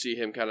 and you see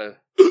him kind of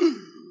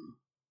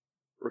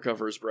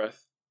recover his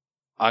breath.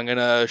 I'm going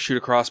to shoot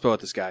a crossbow at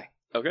this guy.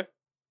 Okay.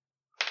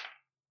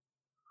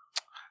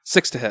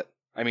 8 to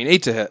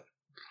hit.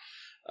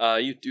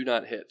 You do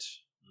not hit.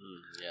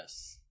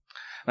 Yes.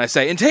 And I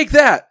say, and take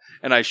that!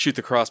 And I shoot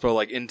the crossbow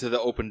like into the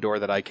open door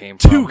that I came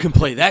from. Two can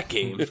play that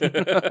game.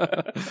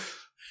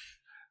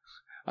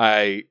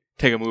 I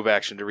take a move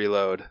action to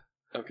reload.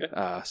 Okay.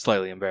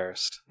 Slightly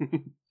embarrassed.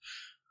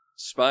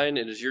 Spine,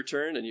 it is your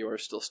turn, and you are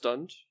still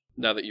stunned.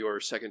 Now that your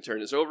second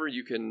turn is over,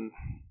 you can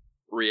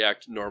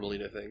react normally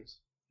to things.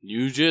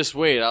 You just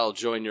wait. I'll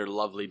join your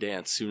lovely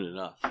dance soon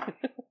enough.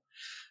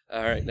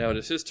 All right, now it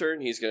is his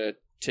turn. He's going to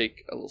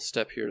take a little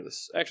step here to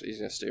this. Actually, he's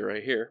going to stay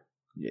right here.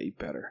 Yeah, you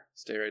better.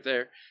 Stay right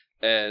there.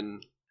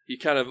 And he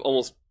kind of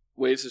almost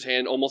waves his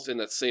hand almost in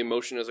that same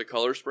motion as a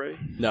color spray.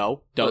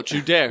 No, don't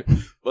you dare.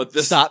 But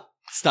this Stop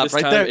this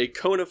right time there. a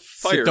cone of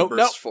fire don't-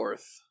 bursts no.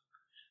 forth.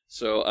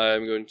 So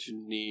I'm going to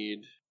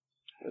need,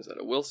 what is that,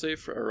 a will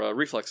save or a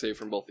reflex save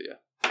from both of you.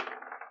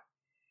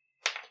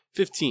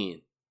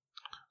 15.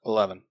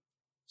 11.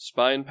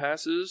 Spine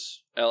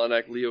passes.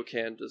 Alanak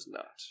Leocan does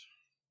not.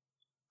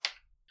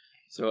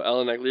 So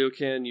Alanak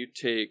Leocan, you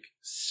take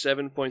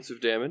 7 points of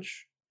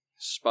damage.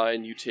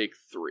 Spine, you take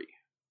 3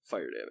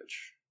 fire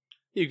damage.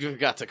 You've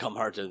got to come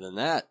harder than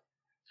that.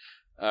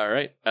 All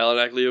right,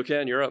 Alanak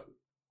Leocan, you're up.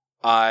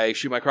 I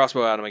shoot my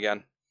crossbow at him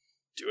again.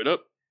 Do it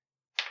up.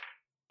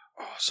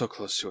 Oh, so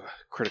close to a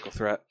critical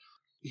threat.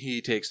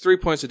 He takes 3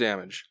 points of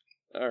damage.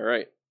 All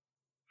right,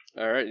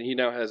 and he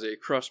now has a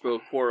crossbow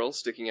quarrel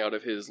sticking out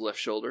of his left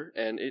shoulder,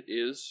 and it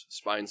is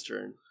Spine's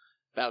turn.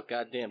 About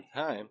goddamn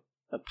time.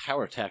 A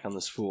power attack on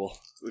this fool.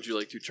 Would you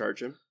like to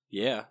charge him?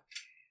 Yeah.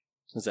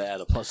 Does that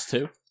add a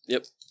 +2?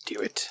 Yep. Do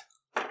it.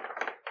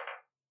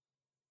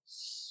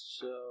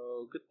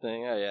 So, good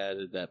thing I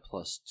added that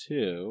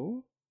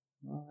 +2.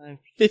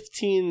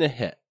 15 to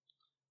hit.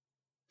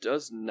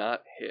 Does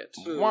not hit.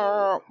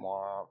 Wah,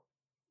 wah.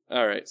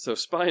 All right, so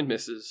Spine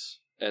misses,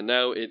 and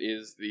now it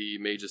is the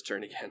mage's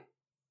turn again.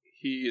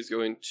 He is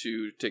going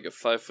to take a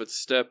 5-foot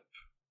step,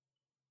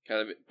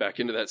 kind of back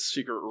into that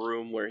secret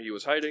room where he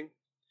was hiding,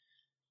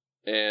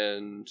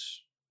 and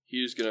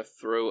he's going to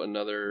throw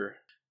another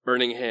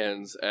Burning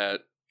Hands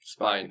at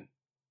Spine.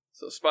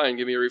 So Spine,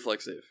 give me a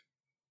reflex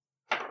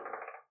save.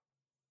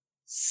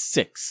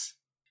 6.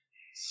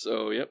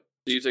 So, yep.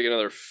 You take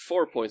another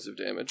 4 points of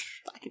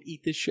damage. I can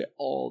eat this shit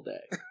all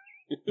day.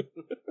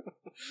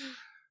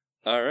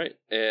 All right,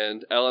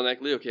 and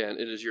Alanak Leocan,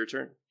 it is your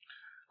turn.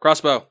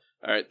 Crossbow.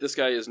 All right, this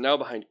guy is now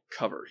behind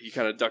cover. He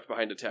kind of ducked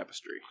behind a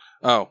tapestry.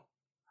 Oh.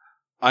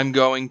 I'm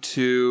going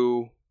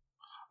to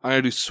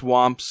do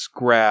Swamp's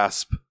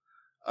Grasp.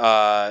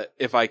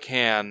 If I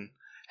can,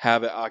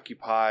 have it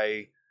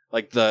occupy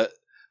like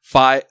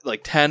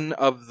 10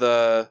 of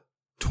the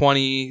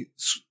 20.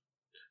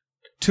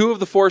 2 of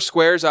the 4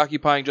 squares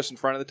occupying just in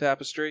front of the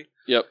tapestry.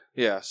 Yep.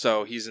 Yeah,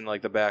 so he's in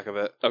like the back of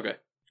it. Okay.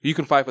 You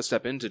can 5-foot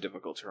step into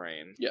difficult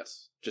terrain,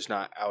 Yes. just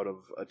not out of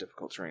a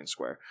difficult terrain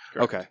square.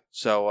 Correct. Okay,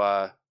 so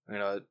I'm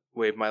gonna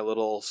wave my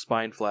little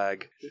spine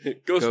flag.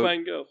 Go,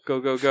 Spine, go. Go,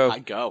 go, go. I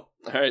go.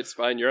 All right,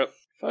 Spine, you're up.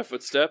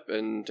 5-foot step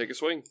and take a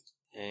swing.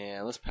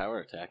 And let's power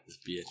attack this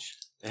bitch.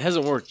 It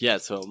hasn't worked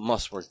yet, so it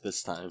must work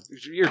this time.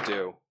 You're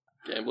due.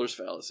 Gambler's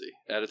fallacy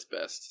at its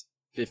best.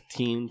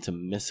 15 to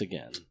miss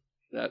again.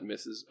 That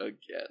misses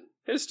again.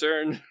 His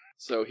turn.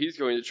 So he's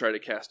going to try to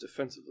cast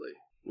defensively,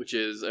 which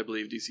is, I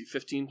believe, DC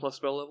 15 plus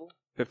spell level.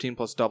 15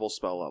 plus double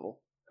spell level.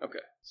 Okay,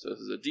 so this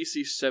is a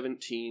DC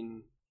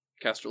 17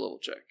 caster level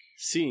check.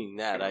 Seeing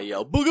that, I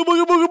yell, booga,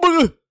 booga, booga,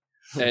 booga!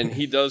 And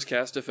he does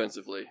cast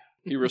defensively.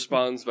 He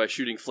responds by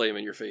shooting flame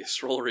in your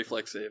face. Roll a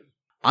reflex save.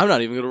 I'm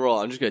not even going to roll.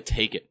 I'm just going to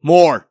take it.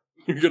 More!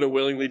 You're going to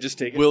willingly just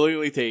take it?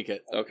 Willingly take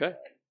it. Okay.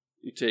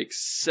 You take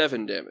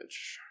 7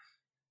 damage.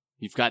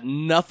 You've got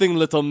nothing,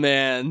 little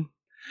man.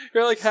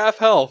 You're like half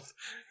health.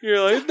 You're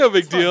like, it's no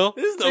big deal.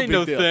 It is no Ain't big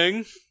no deal.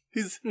 thing.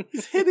 He's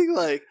hitting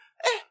like,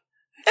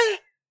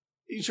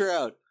 each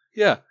round.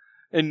 Yeah,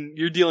 and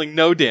you're dealing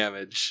no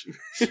damage.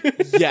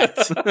 Yet.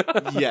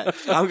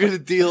 I'm going to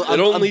deal. I'm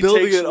only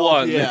building takes it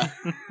off, one. Yeah.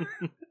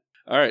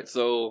 All right,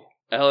 so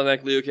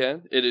Alanak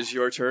Leocan, it is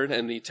your turn,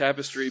 and the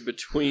tapestry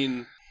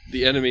between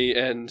the enemy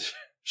and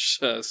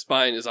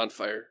Spine is on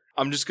fire.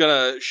 I'm just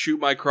gonna shoot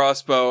my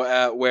crossbow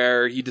at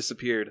where he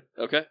disappeared.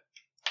 Okay.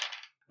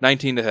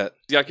 19 to hit.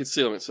 He's got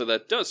concealment, so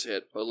that does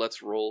hit, but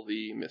let's roll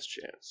the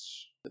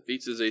mischance. It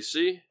beats his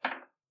AC.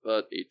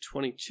 but a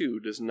 22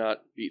 does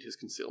not beat his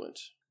concealment.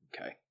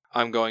 Okay.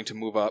 I'm going to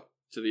move up.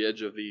 To the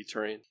edge of the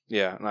terrain.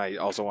 Yeah, and I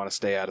also want to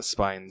stay out of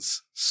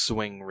Spine's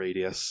swing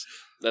radius.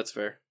 That's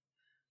fair.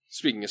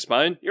 Speaking of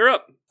Spine, you're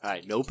up.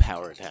 Alright, no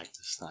power attack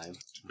this time.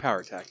 Power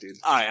attack, dude.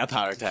 Alright, I'll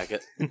power attack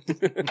it.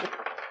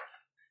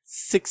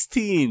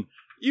 16.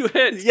 You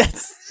hit.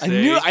 Yes! I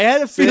knew, I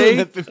had a feeling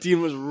that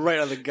 15 was right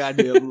on the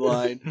goddamn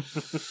line.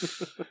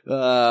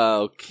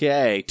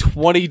 Okay,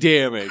 20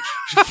 damage.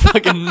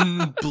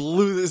 Fucking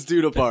blew this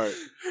dude apart.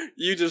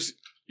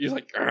 You're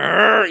like,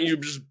 "Arrgh," you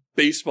just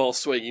baseball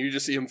swing. You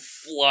just see him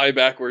fly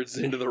backwards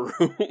into the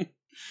room.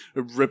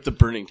 Rip the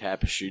burning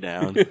tapestry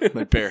down with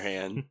my bare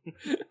hand.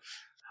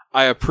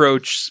 I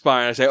approach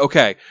Spine. I say,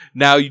 "Okay,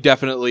 now you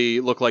definitely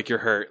look like you're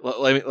hurt.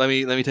 Let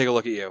me take a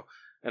look at you."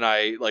 And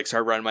I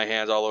start running my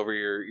hands all over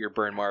your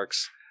burn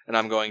marks. And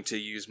I'm going to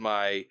use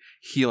my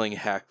healing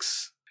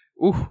hex.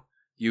 Ooh,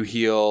 you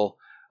heal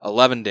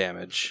 11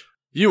 damage.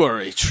 You are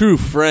a true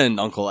friend,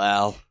 Uncle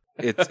Al.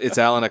 It's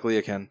Alan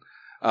Ekliakin.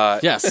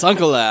 Yes,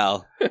 Uncle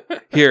Al.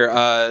 Here,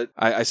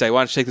 I say, why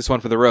don't you take this one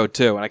for the road,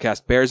 too? And I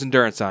cast Bear's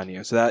Endurance on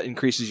you. So that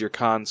increases your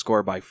con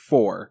score by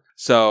 4.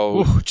 So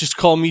Ooh, just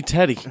call me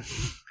Teddy.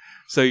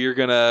 so you'll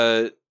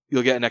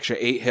get an extra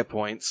 8 hit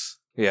points.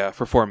 Yeah,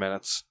 for 4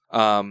 minutes.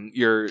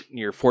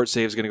 Your fort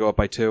save is going to go up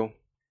by 2.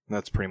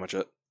 That's pretty much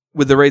it.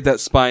 With the rate that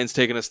Spine's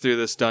taking us through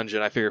this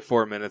dungeon, I figure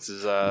 4 minutes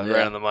is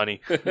right on the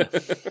money.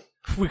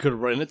 We could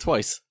have run it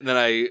twice. And then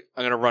I'm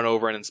going to run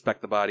over and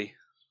inspect the body.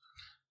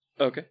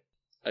 Okay.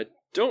 I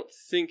don't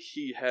think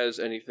he has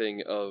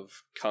anything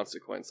of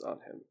consequence on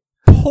him.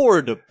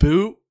 Poor to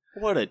boot.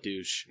 What a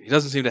douche. He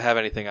doesn't seem to have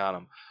anything on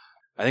him.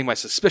 I think my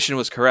suspicion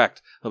was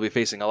correct. He'll be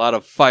facing a lot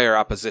of fire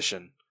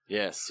opposition.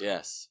 Yes,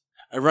 yes.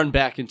 I run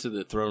back into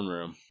the throne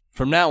room.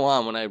 From now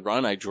on, when I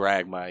run, I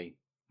drag my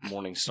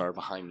Morning Star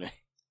behind me.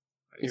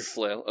 Your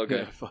flail.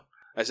 Okay.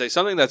 I say,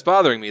 something that's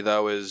bothering me,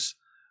 though, is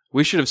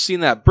we should have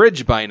seen that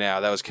bridge by now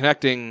that was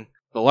connecting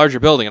the larger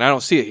building, and I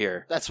don't see it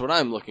here. That's what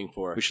I'm looking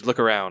for. We should look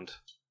around.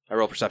 I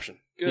roll perception.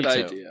 Good Me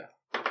too. idea.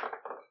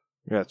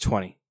 You're at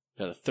 20.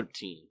 Got a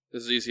 13.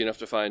 This is easy enough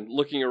to find.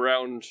 Looking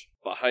around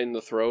behind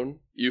the throne,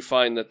 you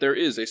find that there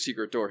is a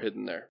secret door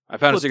hidden there. I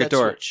found a Flip secret that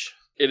door. switch.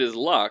 It is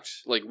locked,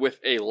 with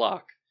a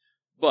lock,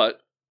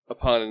 but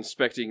upon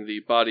inspecting the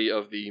body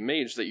of the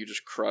mage that you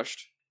just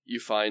crushed, you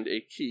find a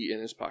key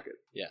in his pocket.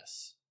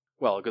 Yes.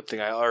 Well, a good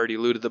thing I already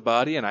looted the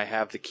body, and I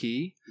have the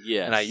key,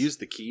 Yes. and I used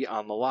the key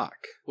on the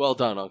lock. Well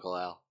done, Uncle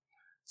Al.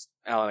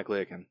 Alan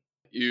Ekliakin.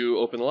 You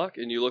open the lock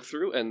and you look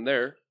through, and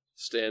there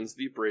stands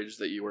the bridge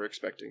that you were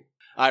expecting.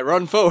 I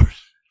run forward.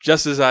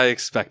 Just as I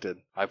expected.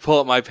 I pull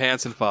up my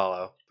pants and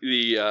follow.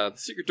 The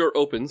secret door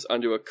opens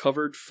onto a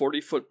covered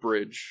 40-foot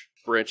bridge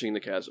branching the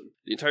chasm.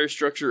 The entire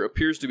structure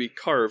appears to be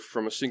carved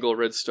from a single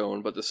red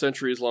stone, but the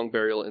centuries-long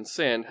burial in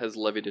sand has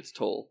levied its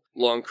toll.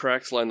 Long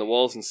cracks line the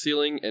walls and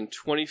ceiling, and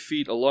 20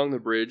 feet along the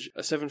bridge,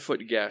 a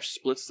 7-foot gash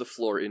splits the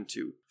floor in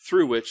two,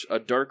 through which a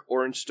dark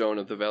orange stone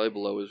of the valley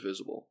below is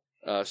visible.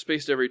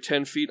 Spaced every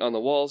 10 feet on the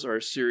walls are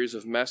a series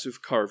of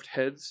massive carved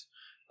heads,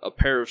 a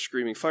pair of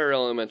screaming fire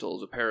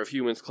elementals, a pair of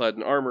humans clad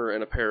in armor,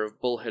 and a pair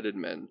of bull-headed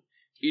men,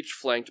 each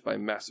flanked by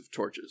massive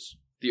torches.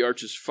 The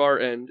arch's far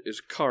end is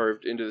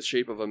carved into the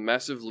shape of a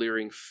massive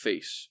leering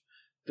face,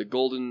 the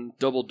golden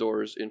double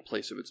doors in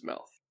place of its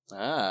mouth.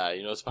 Ah,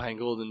 you know it's behind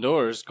golden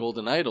doors,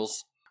 golden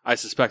idols. I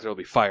suspect there'll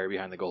be fire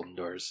behind the golden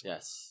doors.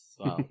 Yes.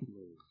 Well,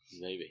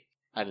 maybe.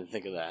 I didn't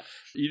think of that.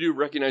 You do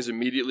recognize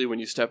immediately when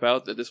you step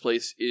out that this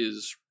place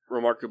is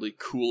remarkably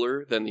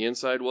cooler than the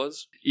inside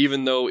was.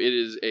 Even though it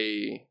is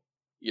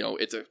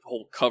it's a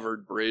whole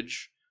covered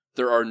bridge,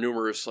 there are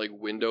numerous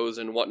windows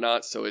and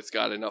whatnot, so it's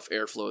got enough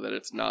airflow that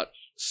it's not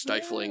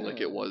stifling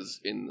like it was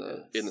in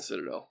the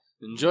Citadel.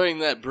 Enjoying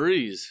that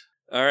breeze.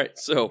 All right,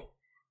 so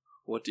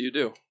what do you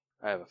do?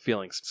 I have a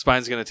feeling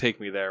Spine's going to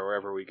take me there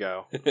wherever we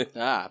go.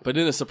 But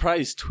in a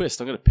surprise twist,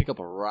 I'm going to pick up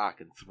a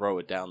rock and throw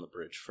it down the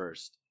bridge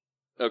first.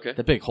 Okay.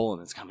 That big hole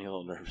in it's got me a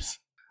little nervous.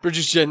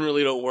 Bridges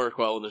generally don't work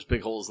well when there's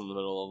big holes in the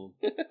middle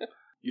of them.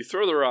 You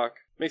throw the rock,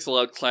 makes a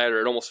loud clatter,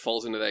 it almost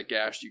falls into that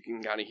gash. You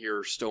can kind of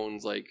hear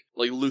stones like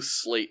loose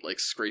slate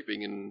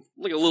scraping and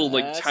a little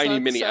That's tiny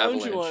not mini the sound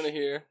avalanche you want to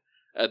hear.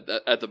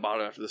 at the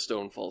bottom after the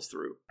stone falls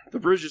through. The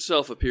bridge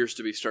itself appears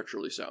to be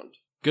structurally sound.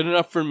 Good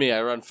enough for me.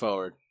 I run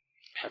forward.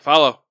 I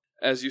follow.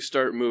 As you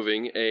start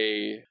moving,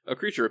 a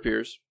creature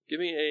appears. Give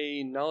me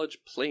a knowledge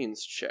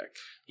planes check.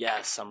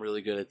 Yes, I'm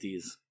really good at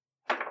these.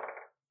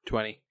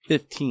 20.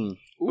 15.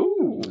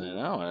 Ooh. I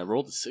know, I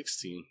rolled a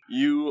 16.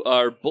 You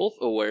are both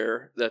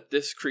aware that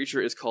this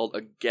creature is called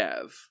a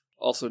Gav,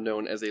 also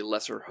known as a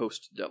lesser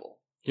host devil.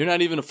 You're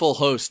not even a full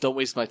host. Don't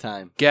waste my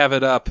time. Gav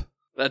it up.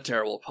 That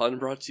terrible pun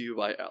brought to you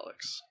by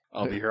Alex.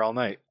 I'll be here all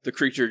night. The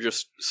creature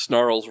just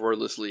snarls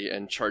wordlessly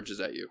and charges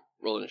at you.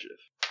 Roll initiative.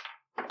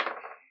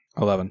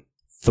 11.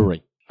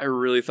 3. I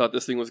really thought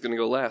this thing was going to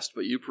go last,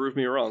 but you proved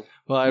me wrong.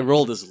 Well, I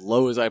rolled as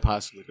low as I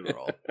possibly could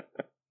roll.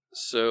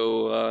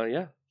 So,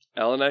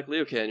 Alanak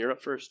Leocan, you're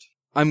up first.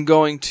 I'm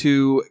going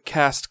to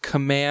cast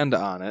command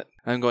on it.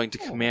 I'm going to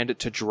command it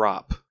to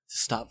drop.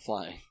 Stop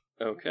flying.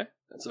 Okay.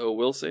 That's a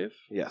will save.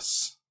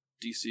 Yes.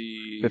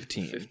 DC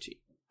 15.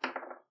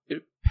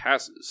 It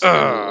passes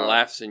and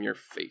laughs in your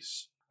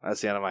face.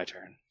 That's the end of my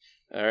turn.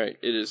 All right,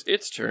 it is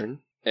its turn,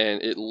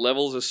 and it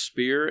levels a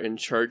spear and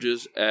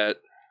charges at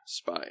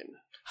Spine.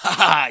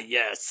 Ha!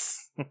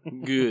 Yes.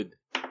 Good.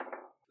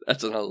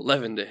 That's an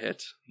 11 to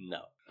hit.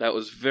 No. That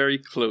was very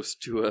close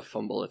to a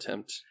fumble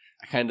attempt.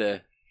 I kind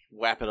of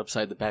whap it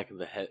upside the back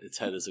of its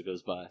head as it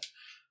goes by.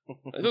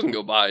 It doesn't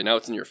go by. Now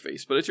it's in your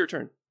face, but it's your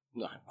turn.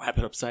 No, I whap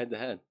it upside the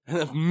head.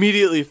 And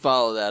immediately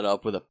follow that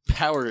up with a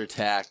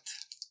power-attacked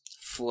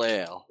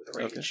flail. The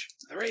rage.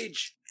 The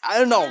rage. I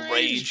don't know,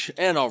 rage.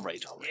 And I'll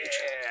rage.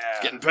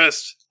 Yeah. Getting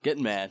pissed.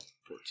 Getting mad.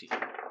 14.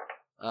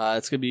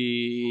 It's going to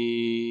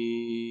be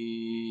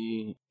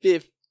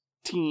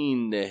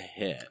 15 to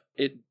hit.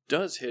 It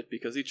does hit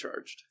because he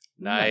charged.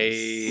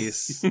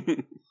 Nice.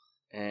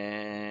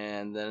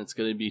 And then it's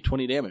going to be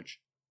 20 damage.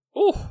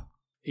 Oh!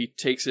 He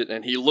takes it,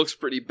 and he looks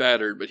pretty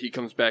battered, but he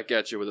comes back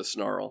at you with a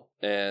snarl.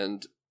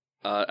 And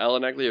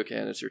Alanak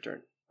Leocan, it's your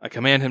turn. I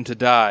command him to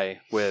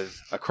die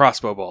with a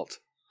crossbow bolt.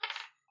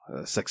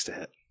 6 to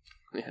hit.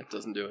 Yeah, it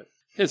doesn't do it.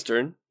 His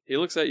turn. He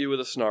looks at you with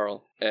a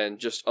snarl and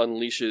just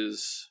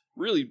unleashes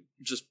really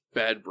just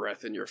bad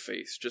breath in your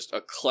face. Just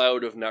a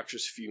cloud of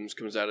noxious fumes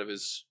comes out of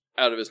his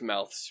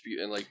mouth,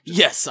 and like.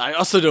 Yes, I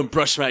also don't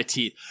brush my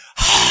teeth.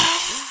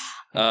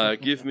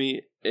 Give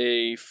me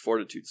a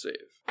fortitude save.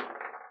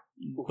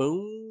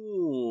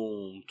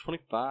 Boom.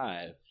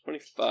 25.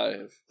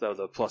 25. So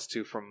the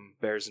 +2 from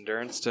Bear's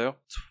Endurance, too?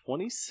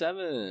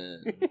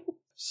 27.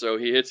 So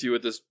he hits you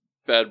with this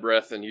bad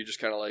breath, and you just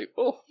kind of like,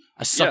 oh.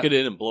 I suck it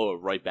in and blow it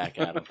right back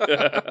at him.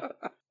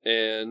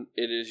 And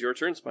it is your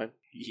turn, Spine.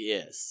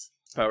 Yes.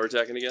 Power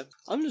attacking again?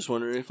 I'm just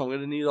wondering if I'm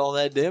going to need all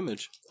that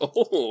damage.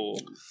 Oh.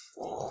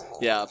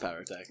 Yeah, I'll power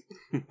attack.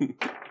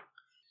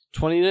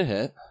 20 to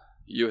hit.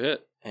 You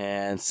hit.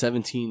 And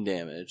 17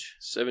 damage.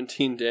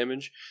 17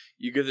 damage.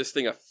 You give this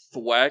thing a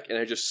thwack, and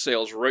it just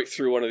sails right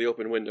through one of the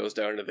open windows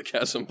down into the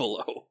chasm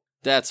below.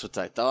 That's what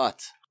I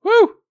thought.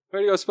 Woo!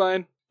 Way to go,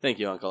 Spine. Thank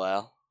you, Uncle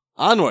Al.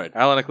 Onward.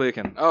 Alanak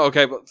Leocan. Oh,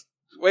 okay, but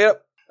wait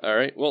up. All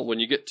right. Well, when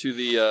you get to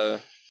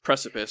the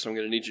precipice, I'm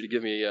going to need you to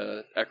give me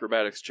an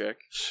acrobatics check.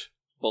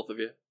 Both of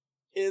you.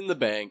 In the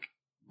bank.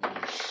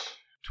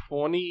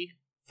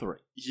 23.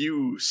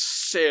 You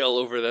sail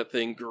over that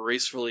thing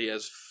gracefully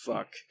as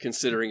fuck,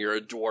 considering you're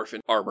a dwarf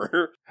in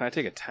armor. Can I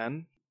take a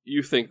 10?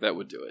 You think that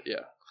would do it,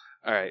 yeah.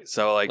 All right,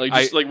 so like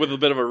with a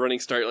bit of a running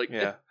start, like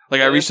yeah,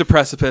 like I reach the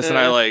precipice and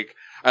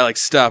I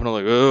stop and I'm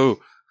like, oh,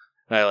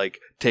 and I like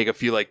take a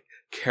few like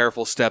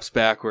careful steps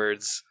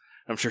backwards.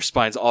 I'm sure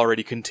Spine's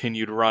already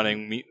continued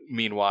running.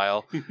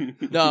 Meanwhile,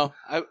 No,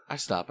 I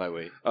stop. I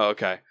wait. oh,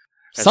 okay.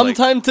 It's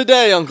Sometime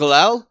today, Uncle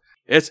Al.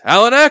 It's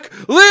Alanak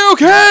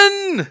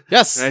Leocan!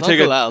 Yes, And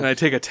Uncle Al. I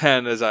take a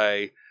 10 as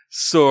I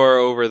soar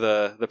over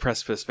the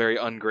precipice very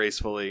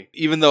ungracefully.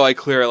 Even though I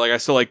clear it, like I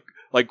still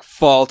like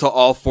fall to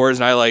all fours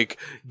and I like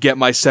get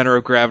my center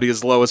of gravity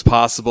as low as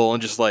possible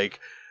and just like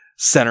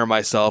center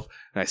myself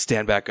and I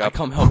stand back I up.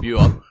 come help you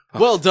up.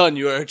 Well done,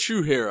 you are a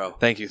true hero.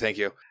 Thank you.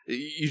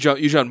 You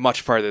jumped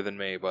much farther than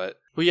me, but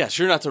Well, yes,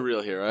 you're not the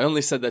real hero. I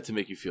only said that to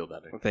make you feel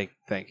better.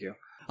 thank you.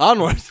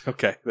 Onward.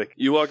 Okay.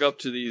 You walk up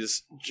to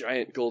these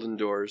giant golden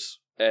doors,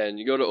 and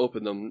you go to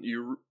open them.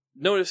 You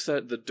notice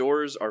that the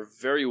doors are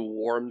very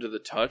warm to the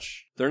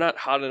touch. They're not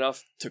hot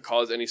enough to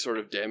cause any sort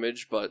of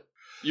damage, but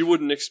you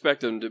wouldn't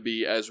expect them to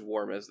be as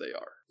warm as they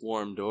are.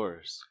 Warm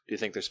doors. Do you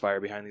think there's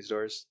fire behind these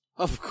doors?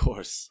 Of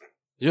course.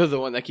 You're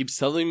the one that keeps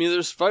telling me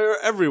there's fire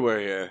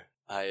everywhere here.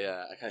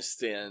 I kind of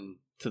stand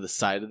to the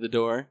side of the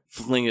door,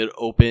 fling it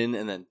open,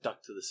 and then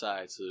duck to the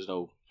side so there's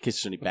no in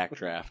case there's any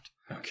backdraft.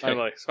 Okay.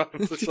 I'm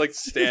just like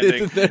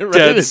standing Right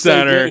dead in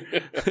center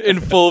center. in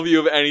full view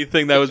of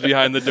anything that was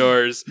behind the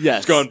doors.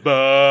 Yes. Just going,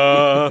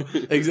 bah.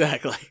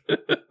 Exactly.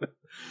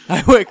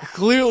 I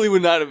clearly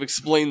would not have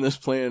explained this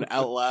plan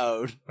out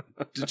loud.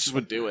 Just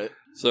would do it.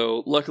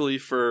 So, luckily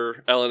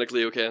for Alanak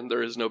Leocan,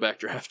 there is no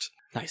backdraft.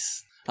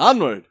 Nice.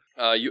 Onward.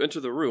 You enter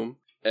the room,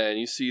 and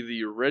you see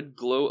the red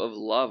glow of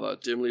lava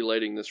dimly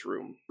lighting this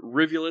room.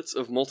 Rivulets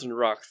of molten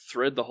rock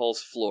thread the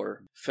hall's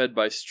floor, fed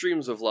by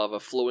streams of lava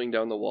flowing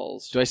down the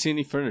walls. Do I see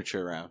any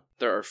furniture around?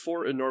 There are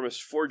 4 enormous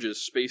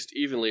forges spaced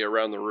evenly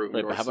around the room.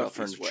 Right, but north, how about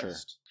south, east, furniture?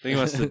 west. I think he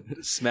wants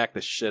to smack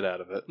the shit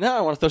out of it. No,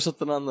 I want to throw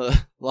something on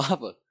the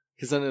lava,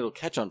 because then it'll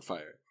catch on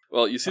fire.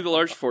 Well, you see the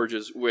large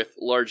forges with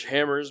large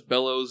hammers,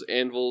 bellows,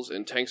 anvils,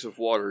 and tanks of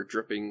water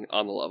dripping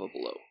on the lava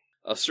below.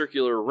 A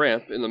circular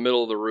ramp in the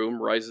middle of the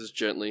room rises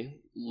gently,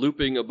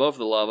 looping above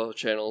the lava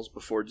channels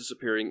before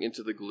disappearing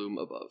into the gloom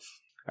above.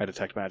 I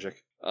detect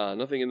magic.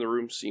 Nothing in the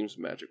room seems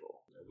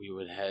magical. We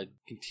would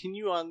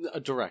continue on a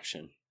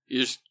direction.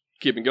 You just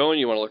keeping going?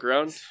 You want to look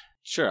around?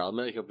 Sure, I'll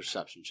make a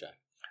perception check.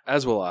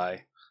 As will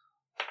I.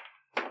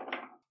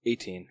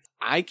 18.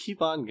 I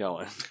keep on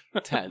going.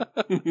 10.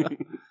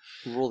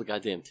 Roll the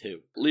goddamn 2.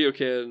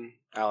 Leocan,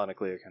 Alanak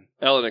Leocan.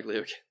 Alanak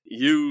Leocan.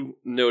 You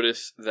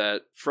notice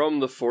that from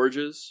the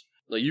forges,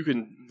 like you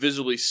can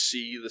visibly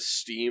see the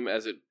steam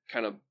as it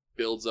kind of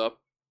builds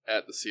up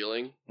at the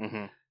ceiling.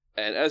 Mm-hmm.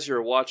 And as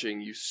you're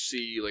watching, you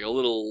see like a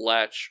little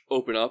latch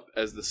open up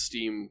as the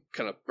steam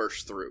kind of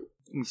bursts through.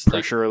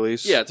 Pressure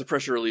release? Yeah, it's a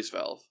pressure release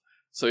valve.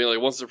 So like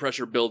once the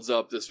pressure builds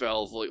up, this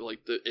valve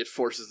it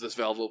forces this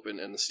valve open,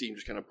 and the steam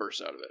just kind of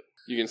bursts out of it.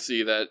 You can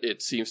see that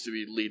it seems to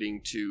be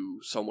leading to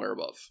somewhere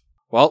above.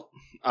 Well,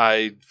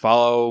 I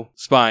follow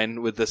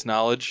Spine with this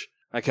knowledge.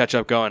 I catch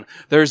up going,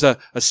 there's a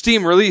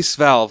steam release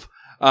valve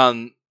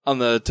on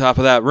the top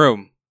of that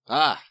room.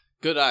 Ah,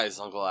 good eyes,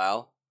 Uncle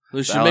Al.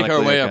 We should Alan make our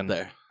way Cleocan. up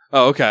there.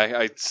 Oh,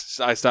 okay.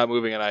 I stop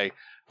moving and I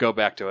go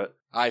back to it.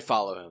 I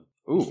follow him.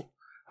 Ooh,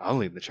 I'll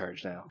lead the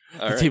charge now.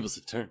 All The right. tables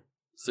have turned.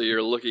 So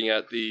you're looking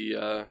at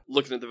the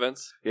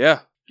vents. Yeah.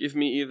 Give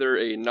me either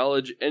a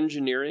knowledge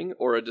engineering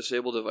or a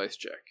disable device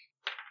check.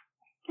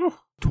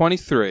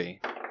 23.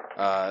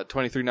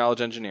 23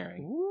 knowledge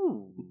engineering.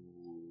 Ooh.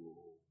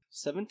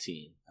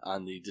 17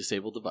 on the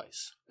disabled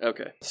device.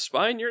 Okay.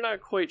 Spine, you're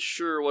not quite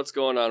sure what's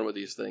going on with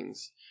these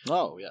things.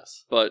 Oh,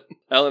 yes. But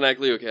Alanak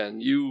Leocan,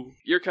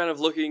 you're kind of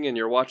looking and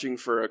you're watching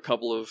for a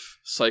couple of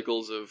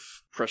cycles of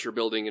pressure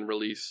building and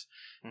release,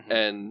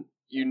 and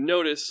you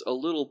notice a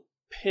little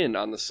pin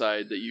on the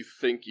side that you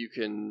think you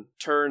can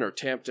turn or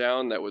tamp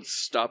down that would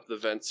stop the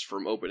vents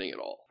from opening at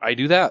all. I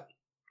do that.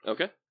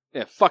 Okay?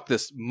 Yeah, fuck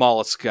this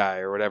mollusk guy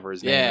or whatever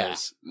his name Yeah.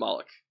 is.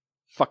 Moloch.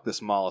 Fuck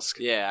this mollusk.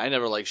 Yeah, I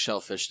never liked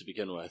shellfish to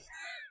begin with.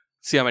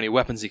 See how many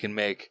weapons he can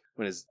make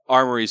when his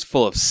armory's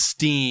full of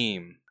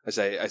steam. I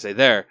say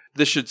there,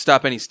 this should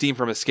stop any steam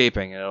from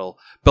escaping, and it'll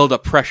build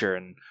up pressure,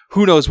 and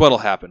who knows what'll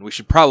happen. We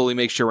should probably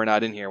make sure we're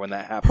not in here when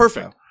that happens.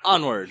 Perfect.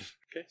 Onward.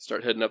 Okay,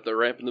 start heading up the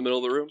ramp in the middle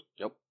of the room.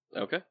 Yep.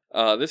 Okay.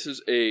 This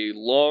is a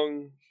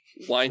long,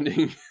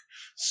 winding,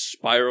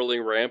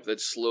 spiraling ramp that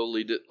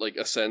slowly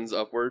ascends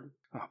upward.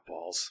 Oh,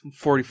 balls. I'm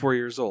 44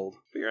 years old.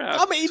 Figure I'm out. too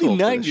old for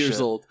 89 this years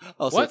shit. old.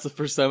 Also, What? that's the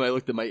first time I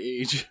looked at my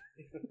age.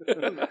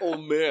 Oh,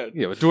 man.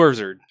 Yeah, but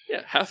dwarves are...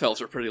 Yeah, half elves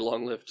are pretty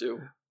long lived too.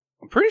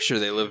 I'm pretty sure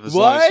they live as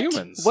long as What?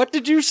 humans. What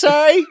did you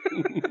say?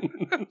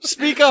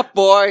 Speak up,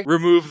 boy.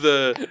 Remove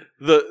the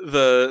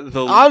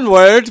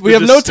Onward. We The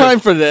have no distor- time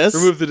for this.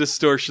 remove the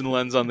distortion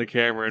lens on the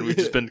camera, and we've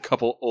just been a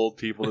couple old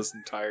people this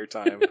entire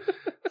time.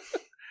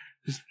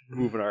 Just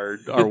moving our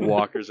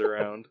walkers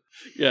around.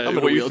 Yeah, I'm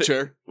in a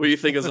wheelchair. What you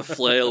think is a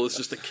flail is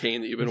just a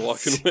cane that you've been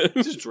walking with.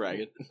 Just drag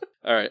it.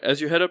 All right,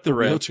 as you head up the The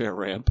ramp. wheelchair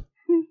ramp.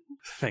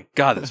 Thank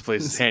God this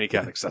place is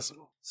handicap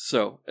accessible.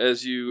 So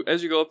as you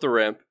go up the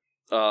ramp,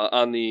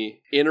 on the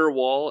inner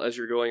wall as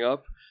you're going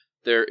up,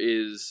 there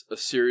is a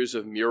series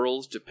of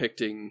murals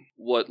depicting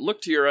what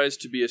look to your eyes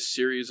to be a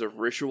series of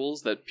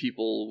rituals that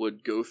people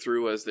would go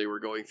through as they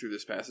were going through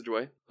this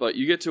passageway. But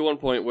you get to one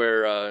point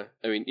where,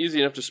 easy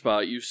enough to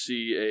spot, you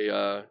see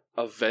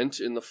a vent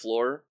in the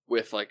floor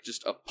with like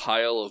just a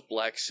pile of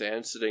black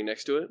sand sitting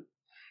next to it.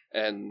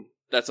 And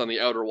that's on the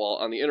outer wall.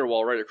 On the inner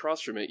wall, right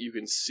across from it, you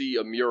can see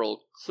a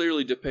mural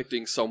clearly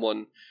depicting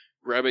someone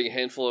grabbing a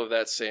handful of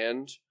that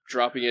sand,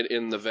 dropping it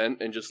in the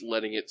vent, and just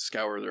letting it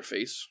scour their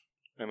face.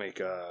 I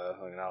make a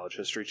knowledge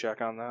history check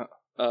on that.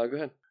 Go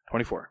ahead.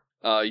 24.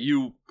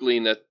 You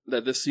glean that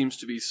this seems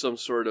to be some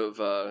sort of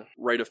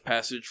rite of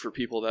passage for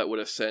people that would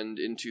ascend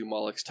into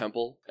Moloch's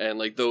temple, and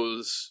like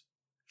those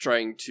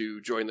trying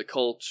to join the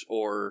cult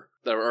or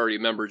that are already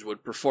members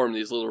would perform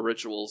these little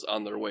rituals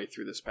on their way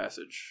through this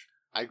passage.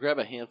 I grab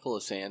a handful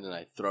of sand and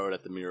I throw it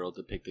at the mural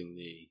depicting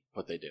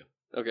what they do.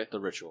 Okay. The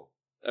ritual.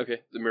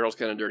 Okay. The mural's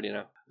kind of dirty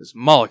now. This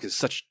Moloch is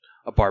such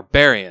a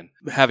barbarian.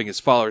 Having his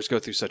followers go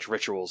through such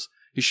rituals,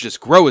 he should just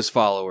grow his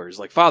followers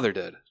like Father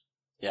did.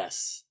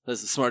 Yes.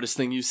 That's the smartest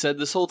thing you said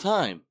this whole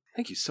time.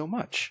 Thank you so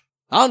much.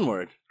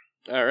 Onward.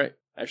 All right.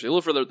 Actually, a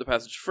little further up the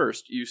passage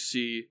first, you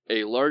see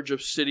a large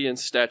obsidian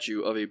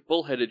statue of a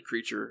bull-headed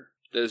creature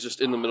that is just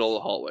in the middle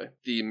of the hallway.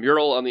 The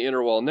mural on the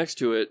inner wall next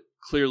to it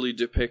clearly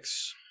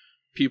depicts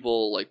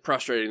people like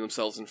prostrating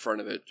themselves in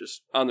front of it,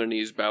 just on their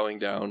knees, bowing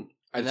down.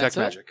 I And detect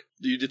that's it? magic.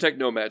 You detect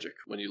no magic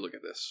when you look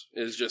at this.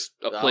 It is just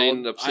a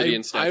plain obsidian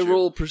I statue.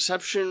 roll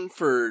perception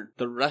for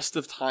the rest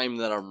of time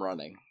that I'm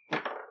running.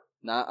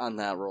 Not on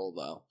that roll,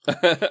 though.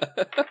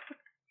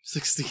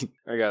 16.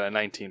 I got a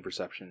 19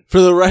 perception.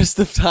 For the rest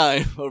of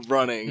time of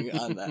running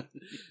on that.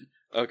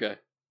 Okay.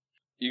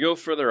 You go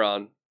further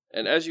on,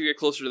 and as you get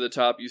closer to the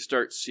top, you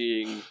start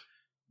seeing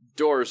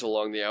doors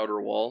along the outer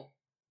wall.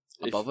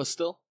 Above us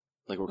still?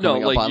 Like we're No,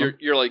 coming up like on them?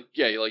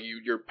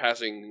 you're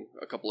passing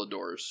a couple of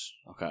doors.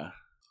 Okay.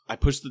 I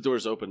push the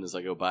doors open as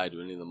I go by.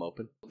 Do any of them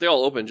open? They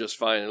all open just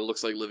fine, and it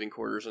looks like living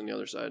quarters on the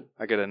other side.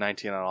 I get a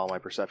 19 on all my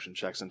perception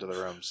checks into the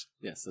rooms.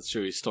 Yes, that's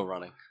true. He's still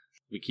running.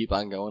 We keep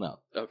on going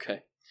up.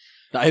 Okay.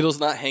 The idol's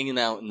not hanging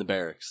out in the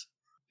barracks.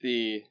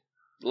 The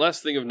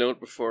last thing of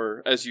note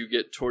before, as you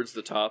get towards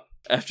the top,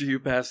 after you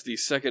pass the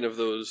second of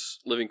those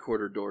living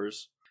quarter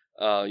doors,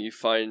 you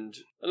find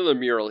another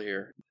mural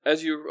here.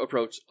 As you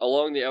approach,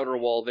 along the outer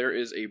wall, there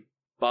is a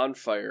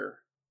bonfire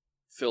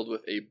filled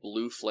with a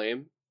blue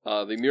flame.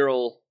 The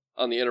mural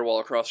on the inner wall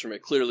across from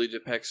it clearly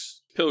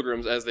depicts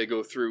pilgrims as they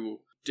go through,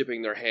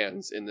 dipping their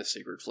hands in this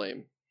sacred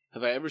flame.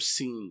 Have I ever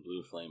seen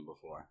blue flame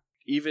before?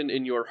 even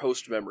in your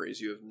host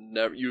memories, you've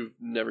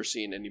never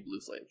seen any blue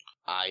flame.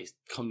 I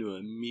come to an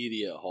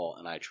immediate halt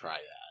and I try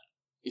that.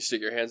 You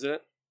stick your hands in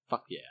it?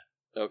 Fuck yeah.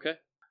 Okay.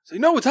 So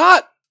you know it's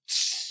hot.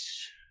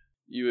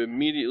 You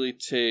immediately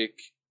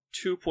take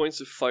 2 points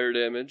of fire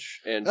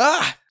damage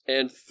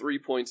and 3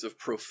 points of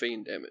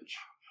profane damage.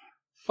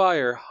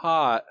 Fire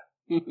hot.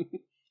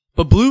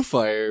 But blue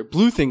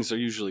things are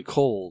usually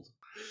cold.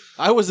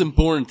 I wasn't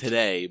born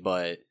today,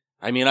 but...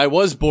 I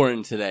was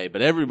born today,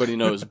 but everybody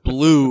knows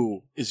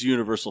blue is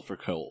universal for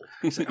cold.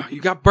 He's like, oh, you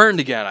got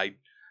burned again.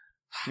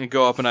 I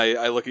go up and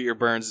I look at your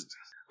burns.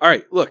 All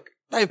right, look.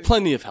 I have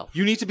plenty of health.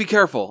 You need to be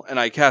careful. And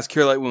I cast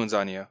Cure Light Wounds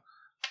on you.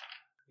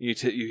 You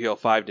heal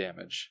 5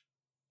 damage.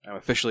 I'm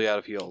officially out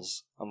of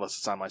heals, unless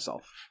it's on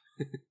myself.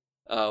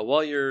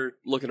 While you're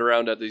looking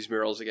around at these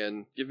murals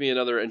again, give me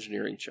another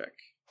engineering check.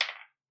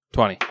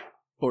 20.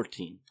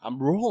 14.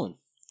 I'm rolling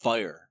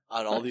fire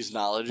on all these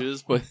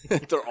knowledges, but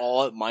they're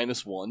all at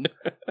 -1.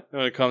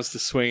 When it comes to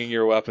swinging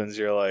your weapons,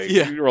 you're like,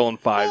 Yeah. you're rolling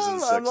 5s and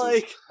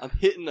 6s. I'm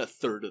hitting a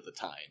third of the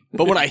time.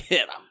 But when I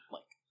hit,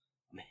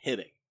 I'm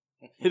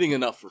hitting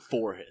enough for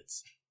 4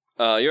 hits.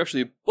 You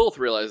actually both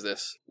realize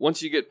this.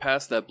 Once you get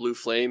past that blue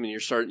flame and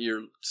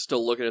you're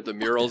still looking at the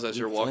murals as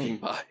you're walking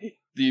by,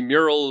 the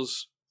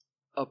murals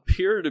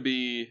appear to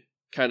be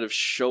kind of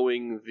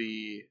showing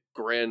the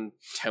grand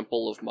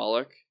temple of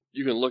Moloch.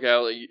 You can look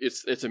out,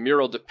 it's a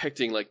mural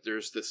depicting, like,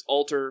 there's this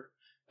altar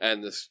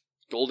and this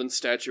golden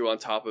statue on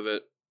top of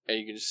it, and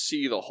you can just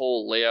see the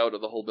whole layout of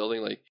the whole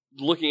building. Like,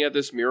 looking at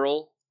this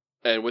mural,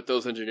 and with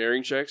those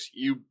engineering checks,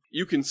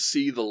 you can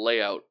see the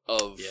layout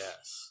of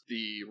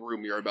the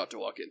room you're about to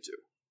walk into.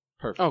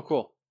 Perfect. Oh,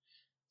 cool.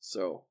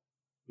 So,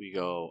 we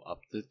go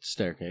up the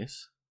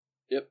staircase.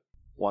 Yep.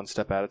 1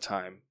 step at a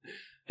time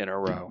in a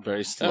row.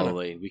 Very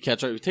slowly. We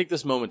take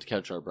this moment to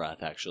catch our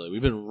breath, actually.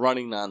 We've been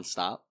running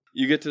nonstop.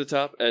 You get to the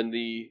top, and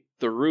the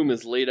room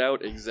is laid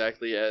out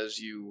exactly as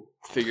you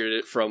figured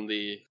it from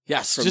the...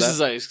 Yes, from just that.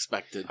 as I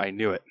expected. I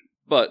knew it.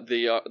 But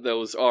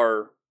those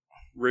are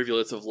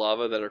rivulets of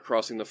lava that are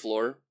crossing the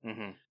floor.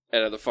 Mm-hmm.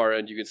 And at the far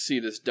end, you can see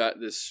this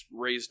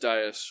raised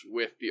dais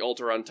with the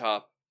altar on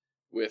top,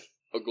 with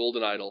a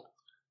golden idol,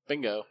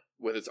 Bingo.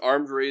 with its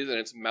arms raised and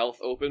its mouth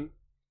open,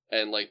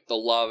 and like the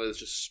lava is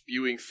just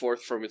spewing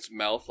forth from its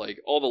mouth.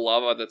 Like all the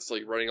lava that's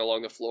like running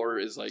along the floor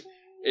is like,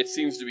 it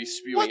seems to be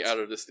spewing out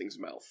of this thing's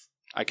mouth.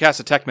 I cast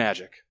a tech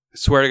magic. I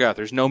swear to God,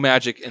 there's no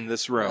magic in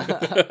this room.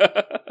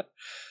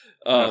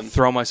 I'm gonna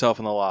throw myself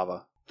in the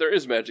lava. There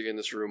is magic in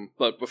this room,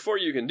 but before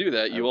you can do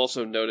that, you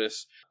also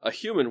notice a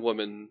human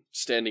woman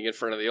standing in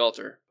front of the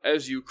altar.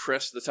 As you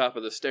crest the top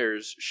of the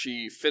stairs,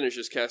 she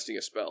finishes casting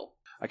a spell.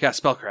 I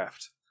cast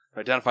Spellcraft.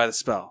 Identify the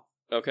spell.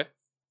 Okay,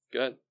 go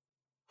ahead.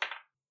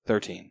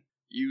 13.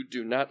 You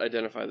do not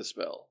identify the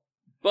spell,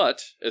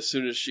 but as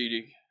soon as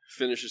she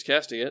finishes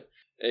casting it,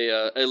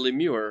 a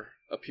lemure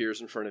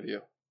appears in front of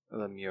you.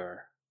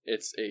 Lemure.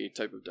 It's a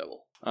type of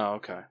devil. Oh,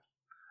 okay.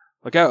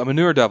 Look out, a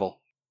manure devil.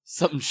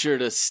 Something sure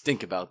to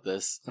stink about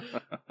this.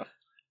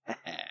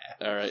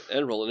 All right,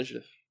 and roll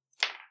initiative.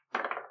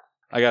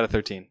 I got a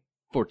 13.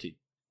 14.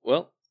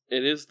 Well,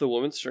 it is the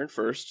woman's turn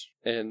first,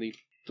 and the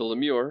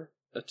lemure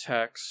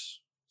attacks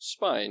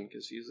Spine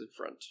because he's in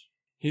front.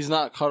 He's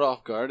not caught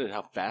off guard at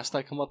how fast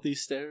I come up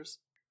these stairs?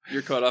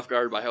 You're caught off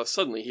guard by how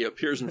suddenly he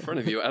appears in front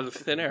of you out of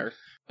thin air,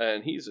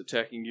 and he's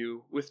attacking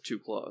you with 2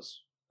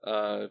 claws.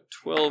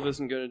 12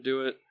 isn't going to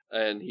do it,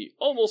 and he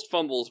almost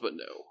fumbles, but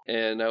no.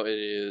 And now it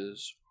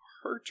is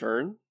her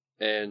turn,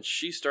 and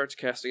she starts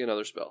casting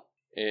another spell.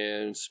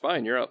 And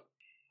Spine, you're up.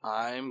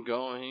 I'm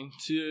going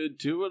to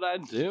do what I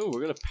do.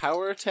 We're going to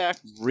power attack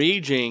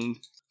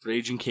Raging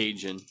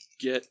Cajun.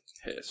 Get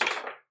pissed.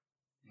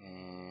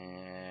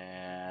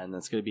 And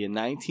that's going to be a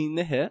 19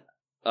 to hit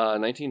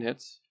 19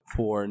 hits.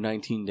 for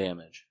 19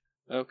 damage.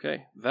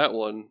 Okay, that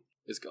one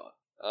is gone.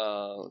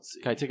 Let's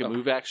see. Can I take a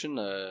move action,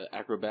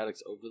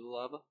 acrobatics over the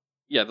lava?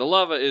 Yeah, the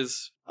lava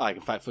is... Oh, I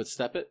can 5-foot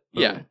step it?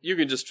 Yeah, Boom. you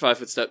can just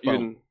 5-foot step.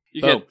 Boom.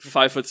 You can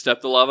 5-foot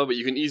step the lava, but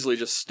you can easily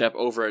just step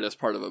over it as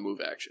part of a move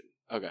action.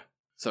 Okay.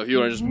 So if you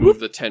want to just move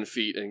the 10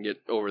 feet and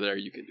get over there,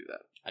 you can do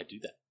that. I do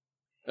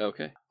that.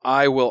 Okay.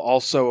 I will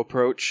also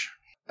approach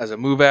as a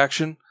move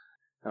action,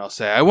 and I'll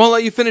say, I won't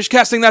let you finish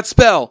casting that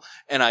spell!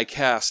 And I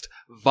cast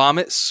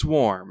Vomit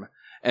Swarm,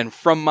 and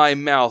from my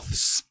mouth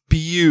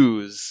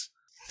spews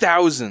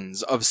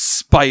thousands of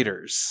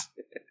spiders,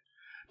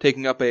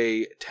 taking up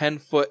a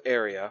 10-foot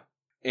area,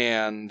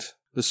 and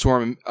the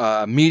swarm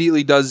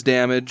immediately does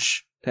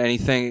damage to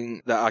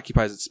anything that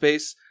occupies its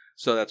space,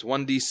 so that's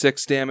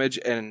 1d6 damage,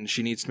 and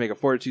she needs to make a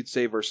fortitude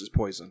save versus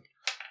poison.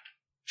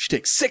 She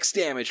takes 6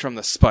 damage from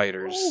the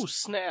spiders. Oh,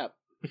 snap.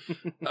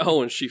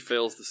 Oh, and she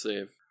fails the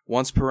save.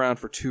 Once per round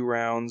for 2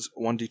 rounds,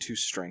 1d2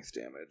 strength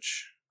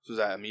damage. So is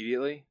that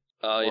immediately?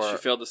 Yes, she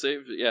failed the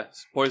save. Yeah,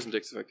 poison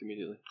takes effect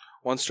immediately.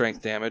 1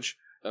 strength damage,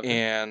 Okay.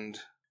 and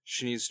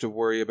she needs to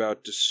worry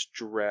about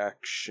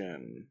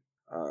distraction.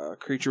 A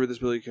creature with this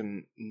ability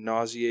can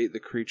nauseate the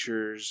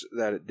creatures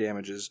that it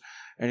damages.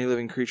 Any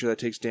living creature that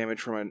takes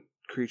damage from a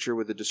creature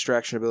with the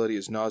distraction ability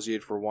is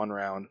nauseated for 1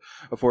 round.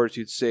 A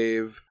fortitude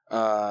save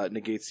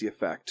negates the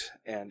effect,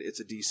 and it's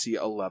a DC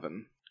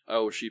 11.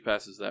 Oh, she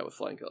passes that with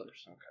flying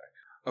colors.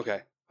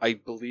 Okay. I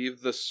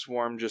believe the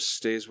swarm just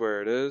stays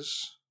where it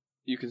is.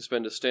 You can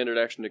spend a standard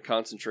action to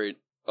concentrate.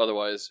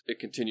 Otherwise, it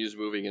continues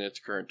moving in its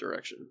current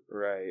direction.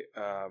 Right.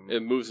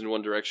 It moves in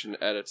one direction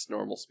at its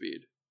normal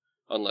speed,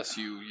 unless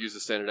you use a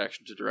standard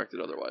action to direct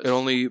it otherwise. It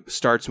only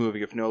starts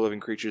moving if no living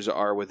creatures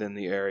are within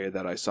the area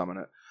that I summon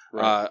it.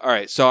 Right. All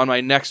right, so on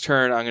my next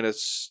turn, I'm going to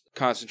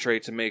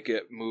concentrate to make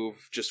it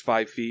move just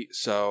 5 feet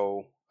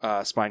so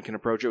Spine can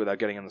approach it without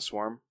getting in the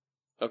swarm.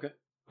 Okay.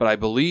 But I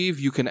believe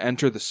you can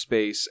enter the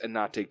space and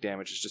not take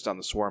damage. It's just on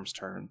the swarm's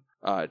turn.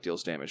 It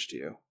deals damage to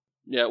you.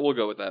 Yeah, we'll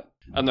go with that.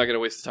 I'm not going to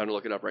waste the time to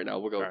look it up right now.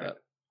 We'll go with All right.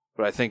 that.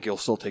 But I think you'll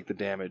still take the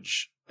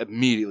damage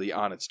immediately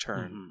on its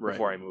turn Right.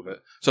 before I move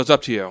it. So it's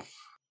up to you.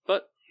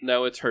 But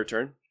now it's her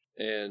turn,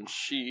 and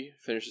she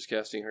finishes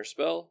casting her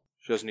spell.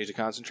 She doesn't need to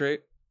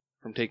concentrate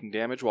from taking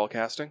damage while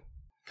casting.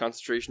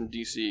 Concentration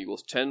DC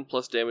equals 10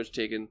 plus damage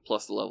taken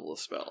plus the level of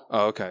spell.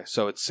 Oh, okay.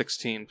 So it's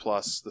 16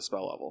 plus the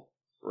spell level.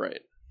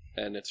 Right.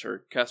 And it's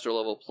her caster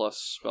level plus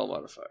spell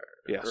modifier.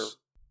 Yes.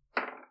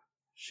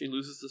 She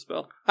loses the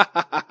spell.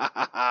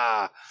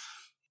 All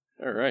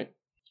right.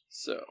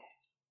 So,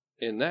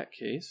 in that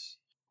case,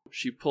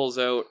 she pulls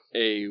out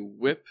a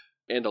whip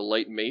and a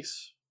light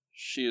mace.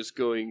 She is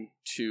going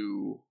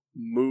to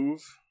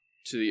move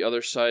to the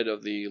other side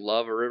of the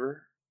lava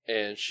river,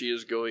 and she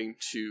is going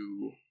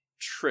to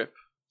trip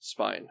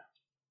Spine.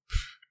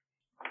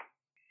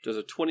 Does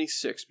a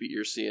 26 beat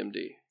your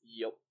CMD?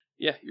 Yep.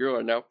 Yeah, you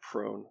are now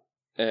prone.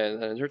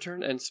 And then her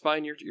turn, and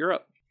Spine, you're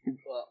up.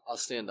 Well, I'll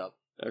stand up.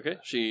 Okay,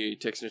 she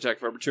takes an attack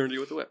of opportunity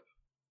with the whip.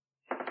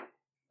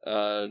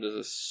 Does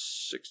a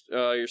 6...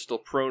 you're still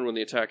prone when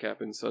the attack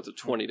happens, so it's a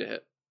 20 to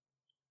hit.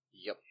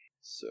 Yep.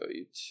 So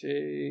you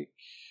take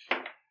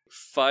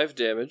 5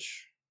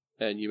 damage,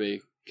 and you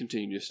may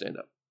continue to stand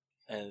up.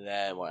 And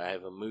then, what, I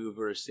have a move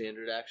or a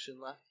standard action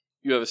left?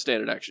 You have a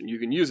standard action. You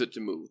can use it to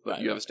move, but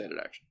Right, you have a okay. standard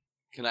action.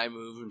 Can I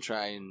move and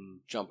try and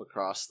jump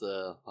across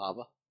the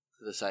lava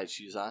to the side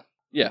she's on?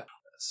 Yeah.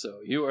 So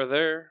you are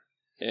there,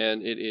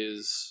 and it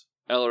is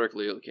Alaric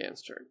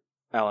Leocan's turn.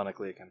 Alanic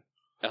Leakin.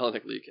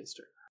 Alaric Leocan's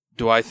turn.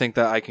 Do I think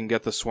that I can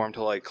get the swarm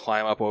to like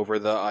climb up over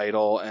the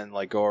idol and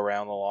like go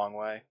around the long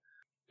way?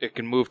 It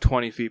can move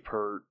 20 feet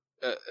per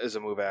as a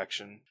move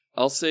action.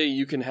 I'll say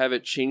you can have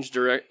it change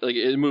like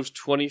it moves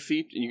 20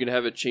 feet, and you can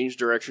have it change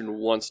direction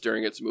once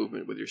during its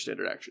movement with your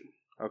standard action.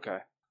 Okay.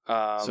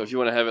 So if you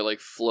want to have it like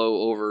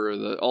flow over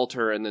the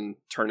altar and then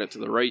turn it to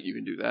the right, you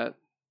can do that.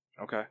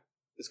 Okay.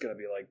 It's gonna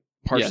be like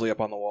partially up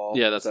on the wall.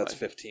 Yeah, that's fine.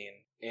 15.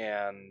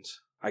 And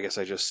I guess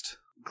I just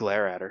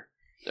glare at her.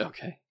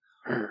 Okay.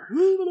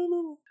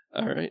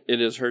 All right. It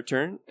is her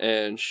turn,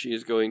 and she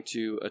is going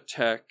to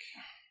attack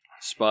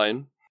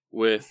Spine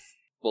with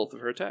both of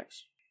her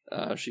attacks.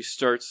 She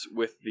starts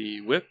with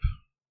the whip.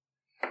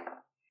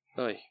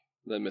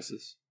 That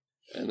misses.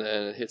 And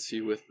then it hits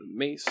you with the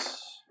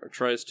mace, or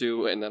tries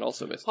to, and that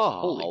also misses.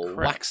 Holy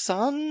crap. Wax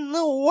on,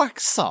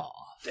 wax off.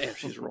 Damn,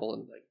 she's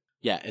rolling like...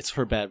 Yeah, it's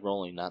her bad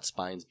rolling, not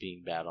Spine's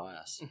being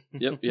badass.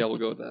 Yep, yeah, we'll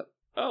go with that.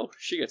 Oh,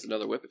 she gets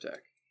another whip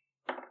attack.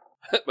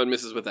 But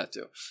misses with that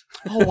too.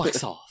 Oh,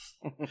 wax off.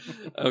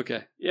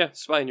 Okay. Yeah,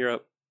 Spine, you're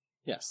up.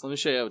 Yes, let me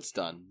show you how it's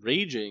done.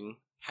 Raging,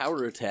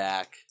 power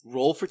attack,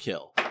 roll for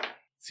kill.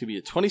 It's going to be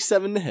a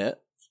 27 to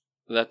hit,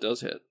 That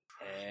does hit.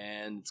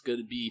 and it's going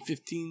to be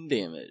 15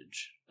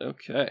 damage.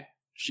 Okay.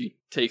 She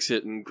takes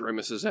it and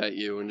grimaces at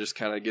you and just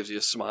kind of gives you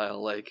a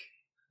smile like,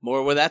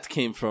 More where that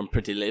came from,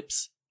 pretty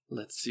lips.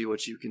 let's see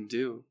what you can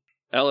do.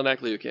 Alanac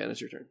Leocan, it's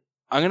your turn.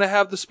 I'm gonna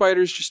have the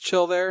spiders just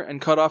chill there and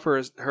cut off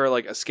her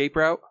like escape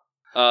route.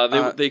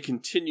 They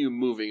continue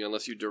moving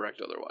unless you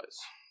direct otherwise.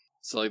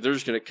 So like they're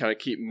just going to kind of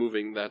keep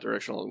moving that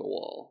direction along the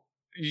wall.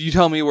 You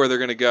tell me where they're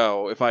gonna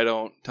go if I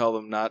don't tell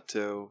them not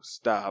to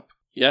stop.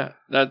 Yeah,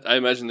 that I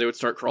imagine they would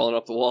start crawling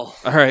up the wall.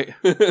 All right.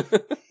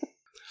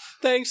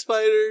 Thanks,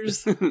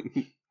 spiders. All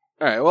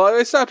right. Well,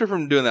 I stopped her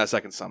from doing that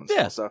second summon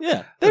spell. Yeah, So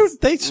yeah.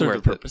 They serve a worth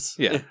it. purpose.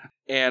 yeah.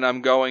 And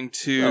I'm going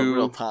to A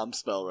real Tom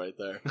spell right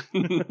there.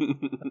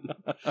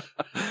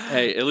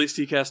 Hey, at least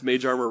he cast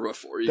Mage Armor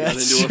before you got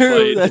That's into true. a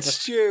fight.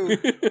 That's true.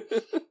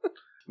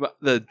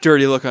 The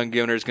dirty look on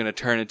Givner is going to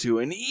turn into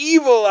an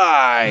evil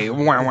eye.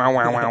 Wow, wow, wow,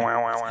 wow,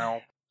 wow,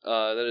 wow,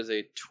 wow. That is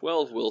a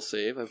 12 will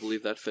save. I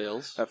believe that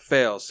fails. That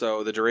fails.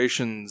 So the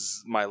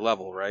duration's my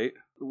level, right?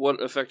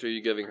 What effect are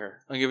you giving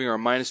her? I'm giving her a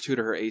 -2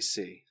 to her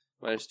AC.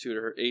 -2 to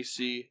her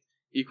AC,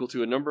 equal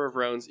to a number of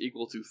rounds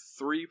equal to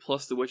 3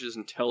 plus the witch's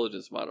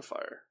intelligence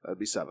modifier. That'd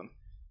be 7.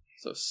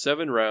 So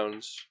 7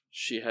 rounds.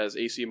 She has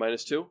AC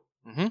 -2.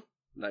 Mm-hmm.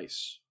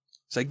 Nice.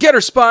 So get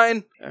her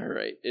spine. All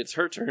right, it's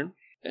her turn,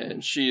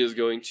 and she is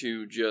going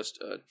to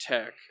just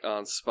attack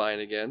on Spine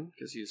again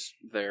because he's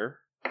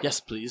there.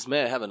 Yes, please.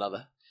 May I have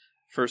another?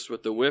 First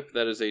with the whip,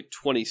 that is a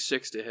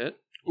 26 to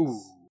hit.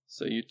 Ooh.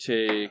 So you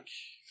take,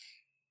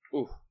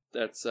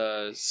 that's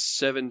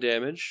 7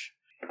 damage,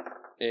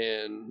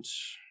 and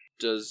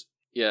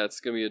it's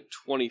gonna be a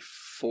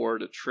 24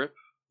 to trip.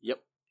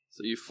 Yep.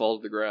 So you fall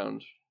to the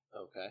ground,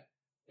 Okay.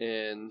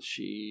 And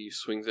she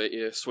swings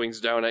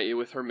down at you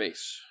with her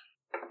mace.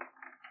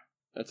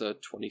 That's a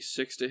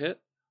 26 to hit.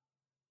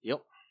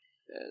 Yep.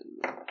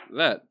 And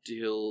that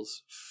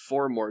deals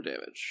 4 more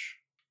damage.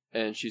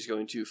 And she's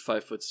going to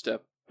 5-foot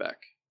step back.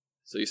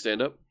 So you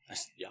stand up.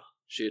 Yeah.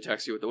 She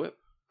attacks you with the whip.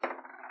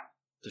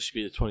 Does she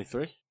beat a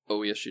 23?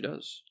 Oh, yes, she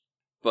does.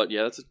 But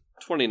yeah, that's a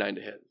 29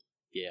 to hit.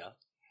 Yeah.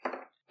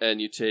 And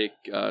you take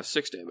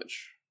 6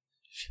 damage.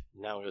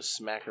 Now I'm going to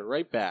smack her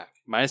right back.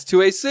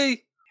 -2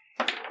 AC.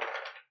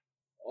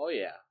 Oh,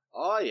 yeah.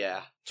 Oh,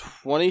 yeah.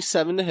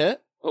 27 to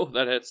hit. Oh,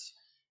 that hits.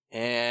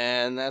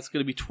 And that's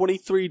going to be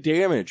 23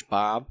 damage,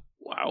 Bob.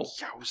 Wow.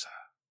 Yowza.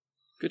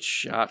 Good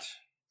shot.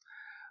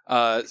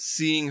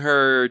 Seeing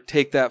her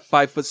take that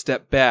 5-foot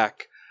step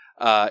back,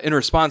 in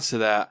response to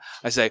that,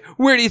 I say,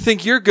 "Where do you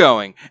think you're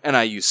going?" And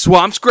I use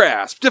Swamp's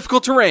Grasp,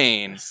 difficult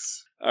terrain.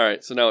 All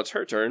right, so now it's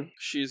her turn.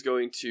 She's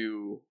going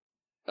to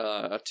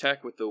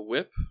attack with the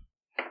whip.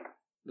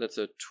 That's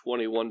a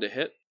 21 to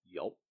hit.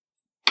 Yup.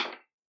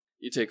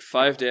 You take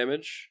 5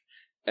 damage,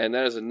 and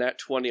that is a nat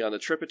 20 on the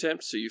trip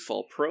attempt, so you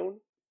fall prone,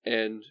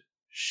 and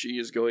she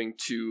is going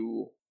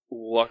to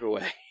walk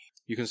away.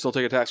 You can still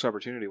take attacks of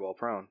opportunity while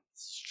prone.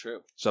 It's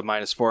true. So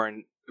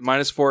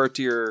 -4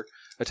 to your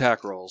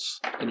attack rolls.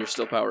 And you're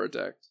still power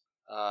attacked.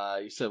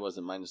 You said it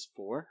wasn't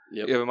 -4?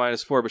 Yep. You have a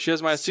 -4, but she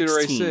has -2 to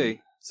her 16.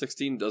 AC.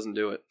 16 doesn't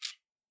do it.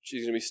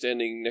 She's going to be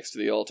standing next to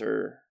the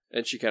altar,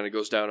 and she kind of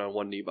goes down on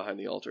one knee behind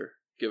the altar,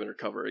 giving her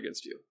cover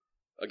against you.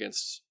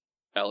 Against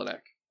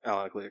Alanak.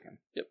 Alanak Leocan.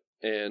 Yep.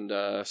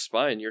 And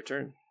Spine, your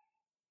turn.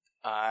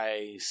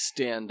 I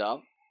stand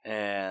up,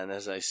 and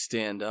as I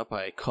stand up,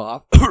 I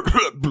cough.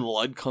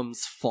 Blood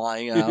comes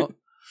flying out.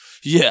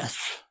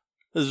 Yes,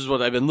 this is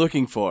what I've been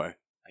looking for.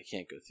 I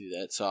can't go through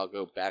that, so I'll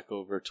go back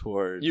over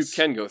towards... You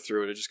can go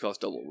through it, it just costs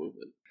double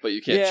movement. But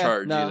you can't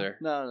charge either.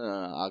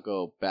 No. I'll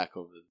go back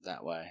over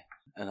that way,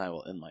 and I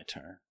will end my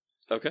turn.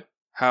 Okay.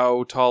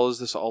 How tall is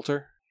this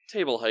altar?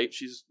 Table height,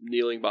 she's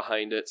kneeling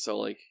behind it, so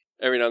like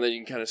every now and then you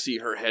can kind of see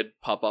her head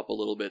pop up a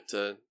little bit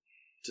to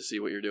see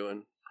what you're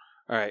doing.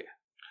 All right.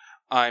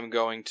 I'm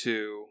going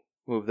to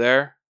move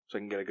there so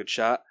I can get a good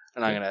shot,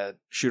 and I'm going to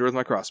shoot her with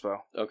my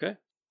crossbow. Okay.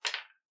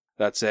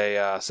 That's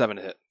a 7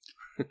 to hit.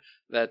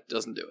 That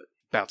doesn't do it.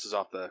 Bounces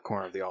off the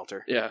corner of the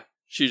altar. Yeah.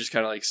 She just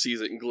kind of like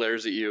sees it and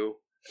glares at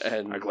you.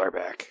 And I glare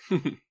back.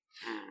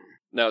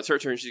 Now it's her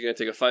turn. She's going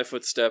to take a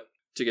 5-foot step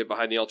to get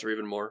behind the altar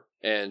even more.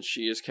 And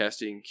she is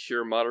casting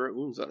Cure Moderate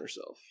Wounds on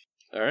herself.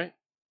 All right.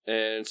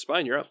 And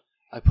Spine, you're up.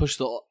 I push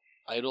the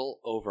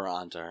idol over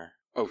onto her.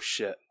 Oh,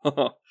 shit.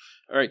 All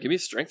right. Give me a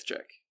strength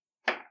check.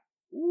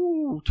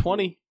 Ooh,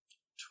 20.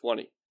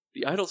 20.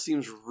 The idol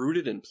seems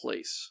rooted in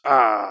place.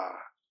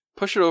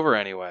 Push it over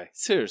anyway.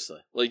 Seriously.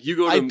 Like you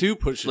go to... I do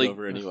push it like,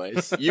 over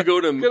anyways. You go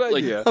to... Good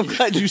like, idea. I'm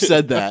glad you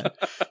said that.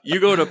 You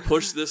go to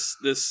push this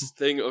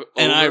thing over.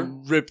 And I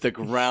rip the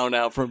ground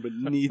out from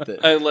beneath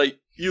it. And like,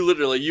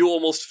 you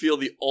almost feel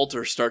the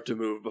altar start to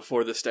move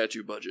before the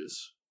statue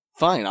budges.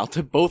 Fine, I'll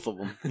tip both of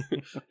them.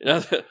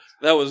 That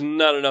was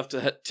not enough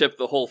to tip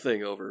the whole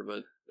thing over,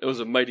 but it was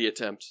a mighty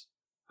attempt.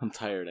 I'm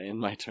tired. I end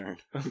my turn.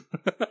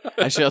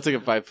 Actually, I'll take a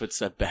 5-foot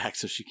step back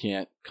so she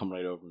can't come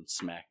right over and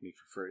smack me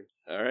for free.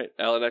 All right,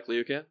 Alanak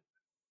Leocan.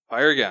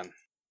 Fire again.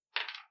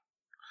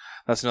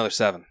 That's another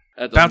 7.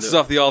 That doesn't Bounces do it.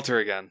 off the altar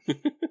again.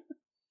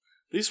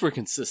 At least we're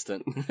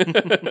consistent.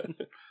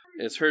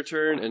 It's her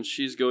turn, and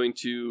she's going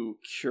to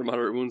Cure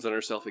Moderate Wounds on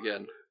herself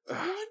again. What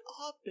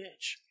a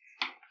bitch.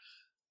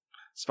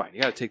 It's fine.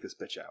 You gotta take this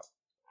bitch out.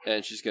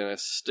 And she's going to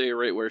stay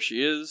right where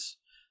she is,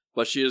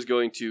 but she is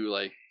going to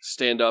like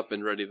stand up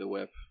and ready the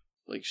whip.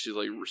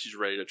 She's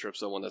ready to trip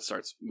someone that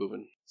starts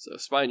moving. So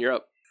Spine, you're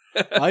up.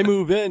 I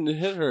move in to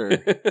hit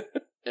her.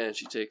 And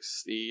she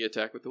takes the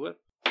attack with the whip.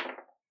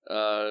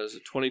 Is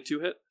it 22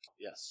 hit?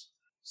 Yes.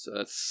 So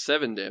that's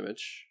 7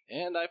 damage.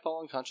 And I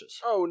fall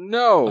unconscious. Oh,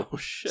 no. Oh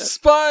shit.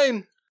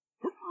 Spine!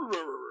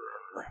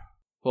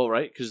 Well,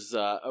 right, because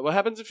what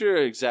happens if you're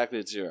exactly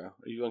at 0? Are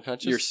you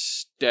unconscious? You're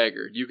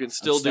staggered. You can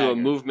still do a staggered.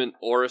 movement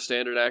or a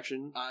standard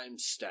action. I'm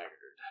staggered.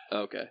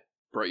 Okay.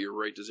 Brought you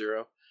right to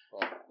 0.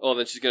 Oh,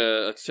 then she's going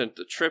to attempt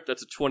the trip.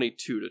 That's a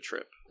 22 to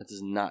trip. That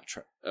does not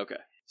trip. Okay.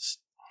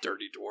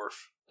 Sturdy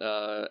dwarf.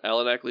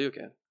 Alanak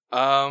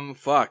Leocan.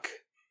 Fuck.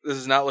 This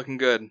is not looking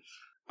good.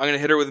 I'm gonna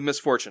hit her with a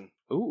misfortune.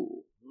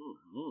 Ooh.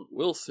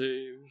 Will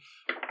save.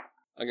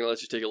 I'm going to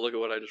let you take a look at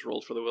what I just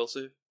rolled for the will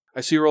save.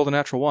 I see you rolled a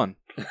natural 1.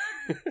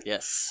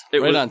 Yes. It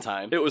right was- on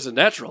time. It was a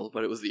natural,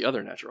 but it was the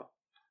other natural.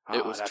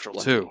 It was natural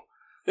 20.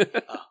 2.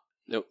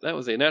 Nope, that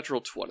was a natural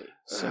 20.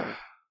 So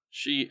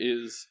she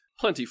is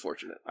plenty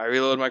fortunate. I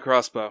reload my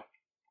crossbow.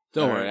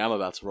 Don't All worry, right. I'm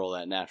about to roll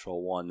that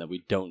natural 1 that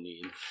we don't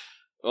need.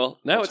 Well,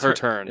 now It's her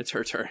turn. It's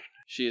her turn.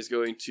 She is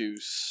going to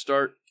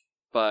start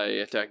by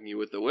attacking you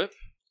with the whip.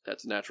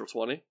 That's a natural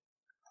 20.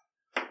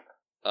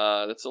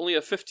 That's only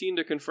a 15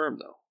 to confirm,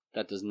 though.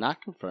 That does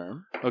not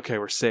confirm. Okay,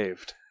 we're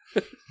saved.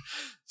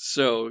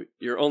 So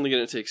you're only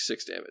going to take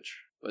 6 damage.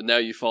 But now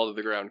you fall to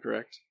the ground,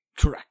 correct?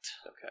 Correct.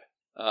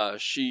 Okay.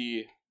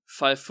 She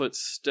 5-foot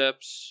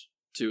steps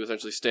to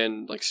essentially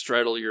stand, like,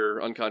 straddle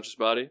your unconscious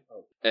body,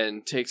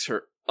 and takes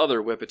her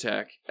other whip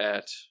attack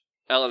at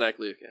Alanak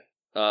Leocan.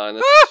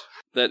 And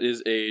that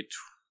is a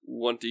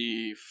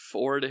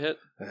 24 to hit.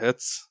 It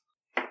hits.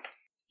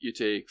 You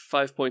take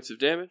 5 points of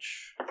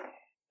damage,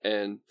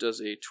 and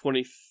does a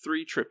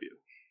 23 trip you.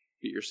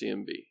 Beat your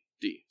CMD.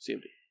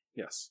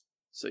 Yes.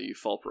 So you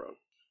fall prone.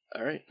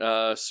 All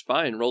right.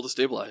 Spine, roll to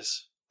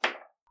stabilize.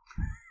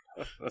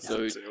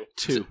 So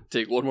Two.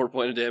 take 1 more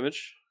point of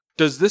damage.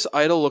 Does this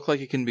idol look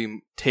like it can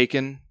be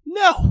taken?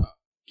 No.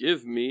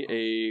 Give me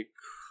a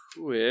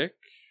quick...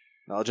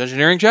 Knowledge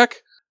engineering check?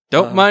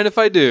 Don't mind if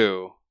I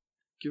do.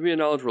 Give me a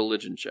knowledge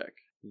religion check.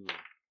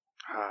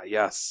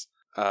 Yes.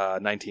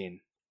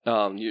 19.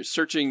 You're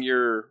searching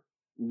your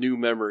new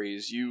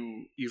memories.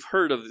 You've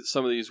heard of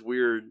some of these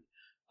weird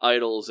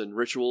idols and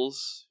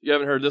rituals. You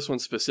haven't heard this one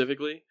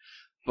specifically,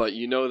 but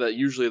you know that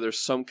usually there's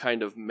some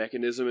kind of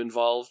mechanism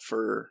involved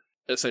for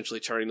essentially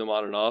turning them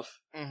on and off.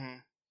 Mm-hmm.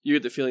 You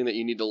get the feeling that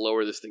you need to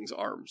lower this thing's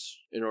arms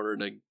in order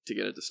to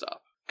get it to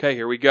stop. Okay,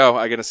 here we go.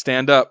 I gotta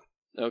stand up.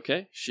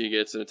 Okay, she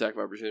gets an attack of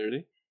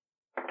opportunity.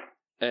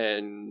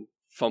 And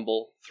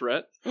fumble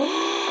threat.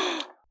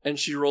 And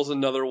she rolls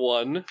another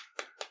 1.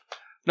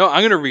 No,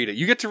 I'm gonna read it.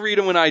 You get to read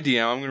them when I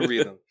DM. I'm gonna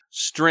read them.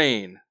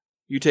 Strain.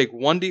 You take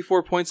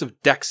 1d4 points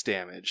of dex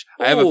damage.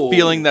 I have a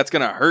feeling that's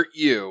gonna hurt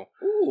you.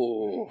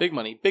 Ooh. Big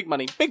money, big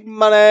money, big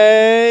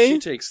money. She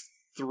takes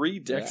 3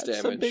 dex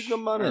That's damage. a big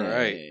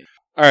money.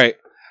 All right.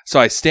 So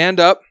I stand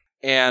up,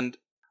 and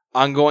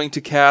I'm going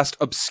to cast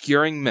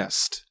Obscuring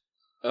Mist.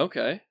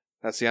 Okay.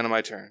 That's the end of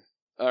my turn.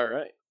 All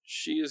right.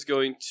 She is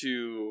going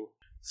to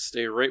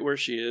stay right where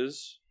she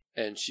is,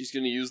 and she's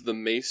going to use the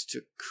mace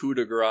to coup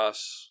de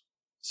grace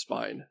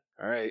Spine.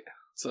 All right.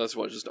 So that's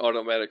what, just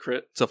automatic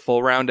crit? It's a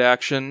full round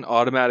action,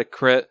 automatic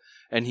crit,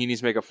 and he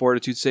needs to make a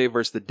fortitude save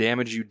versus the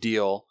damage you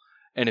deal,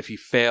 and if he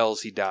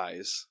fails, he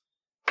dies.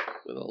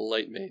 With a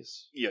light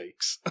mace.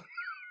 Yikes.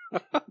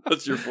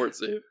 What's your fort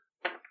save?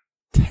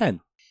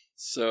 10.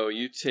 So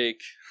you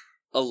take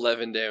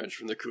 11 damage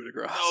from the coup de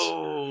grace.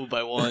 Oh,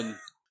 by 1.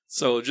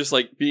 So just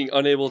like being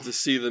unable to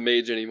see the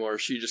mage anymore,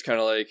 she just kind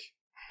of like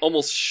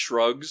almost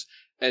shrugs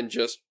and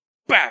just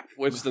bap,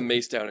 whips the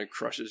mace down and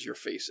crushes your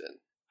face in.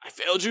 I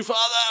failed you,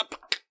 father.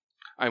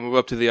 I move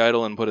up to the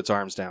idol and put its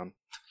arms down.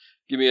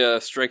 Give me a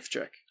strength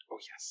check. Oh,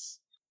 yes.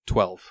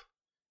 12.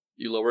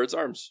 You lower its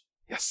arms.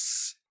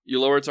 Yes. You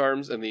lower its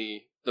arms and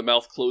the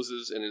mouth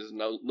closes and is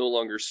no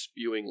longer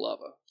spewing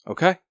lava.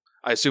 Okay.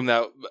 I assume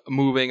that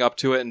moving up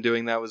to it and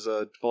doing that was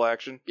a full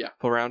action? Yeah.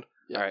 Full round?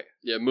 Yeah. All right.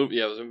 Yeah,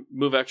 it was a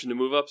move action to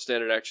move up,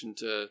 standard action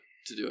to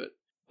do it.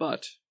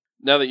 But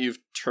now that you've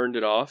turned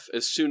it off,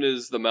 as soon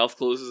as the mouth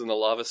closes and the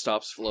lava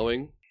stops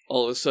flowing,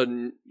 all of a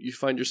sudden you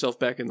find yourself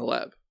back in the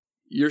lab.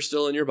 You're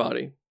still in your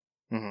body.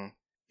 Mm-hmm.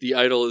 The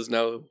idol is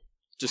now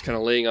just kind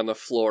of laying on the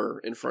floor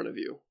in front of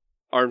you.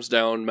 Arms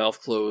down, mouth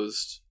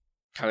closed,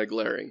 kind of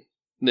glaring.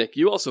 Nick,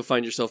 you also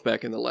find yourself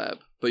back in the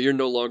lab, but you're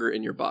no longer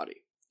in your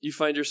body. You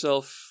find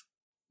yourself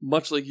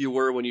much like you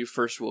were when you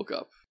first woke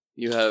up.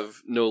 You have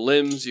no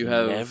limbs, you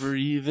have... Never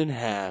even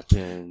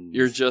happened.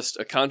 You're just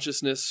a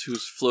consciousness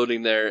who's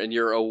floating there, and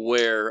you're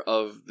aware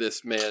of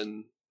this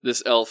man,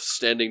 this elf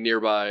standing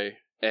nearby,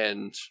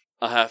 and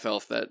a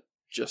half-elf that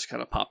just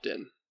kind of popped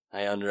in.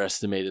 I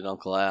underestimated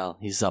Uncle Al.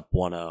 He's up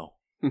 1-0.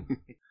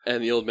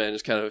 And the old man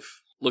just kind of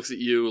looks at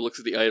you, looks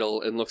at the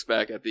idol, and looks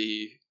back at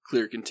the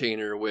clear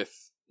container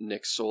with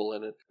Nick's soul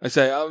in it. I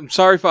say, I'm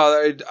sorry,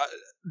 Father.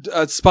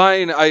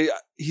 Spine,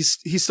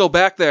 he's still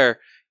back there.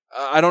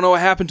 I don't know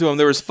what happened to him.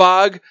 There was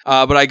fog,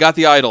 but I got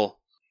the idol.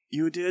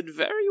 You did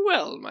very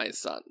well, my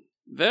son.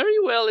 Very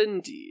well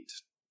indeed.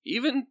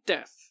 Even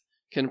death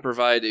can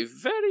provide a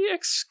very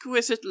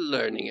exquisite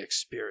learning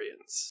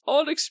experience.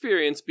 All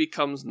experience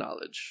becomes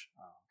knowledge.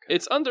 Okay.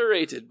 It's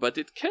underrated, but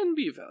it can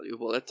be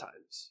valuable at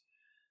times.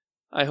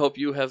 I hope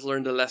you have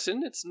learned a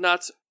lesson.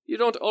 You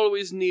don't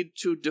always need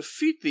to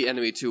defeat the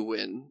enemy to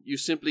win. You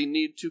simply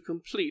need to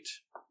complete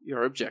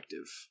your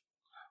objective.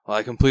 Well,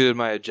 I completed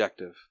my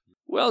objective.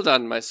 Well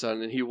done, my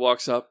son. And he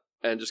walks up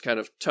and just kind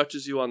of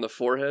touches you on the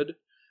forehead,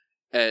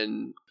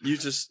 and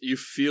you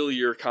feel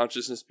your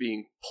consciousness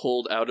being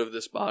pulled out of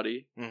this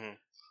body,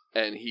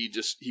 and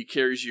he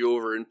carries you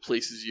over and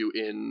places you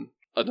in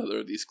another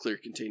of these clear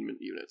containment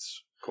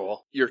units.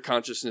 Cool. Your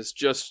consciousness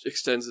just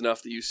extends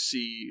enough that you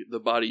see the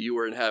body you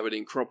were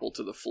inhabiting crumple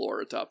to the floor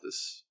atop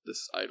this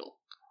idol.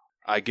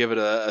 I give it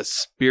a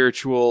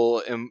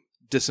spiritual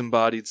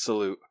disembodied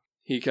salute.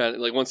 He kind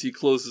of, like, once he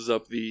closes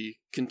up the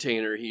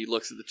container, he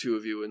looks at the two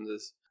of you and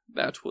says,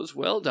 "That was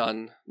well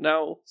done.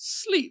 Now,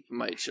 sleep,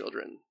 my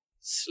children.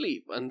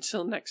 Sleep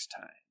until next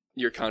time."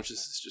 Your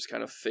consciousness just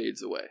kind of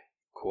fades away.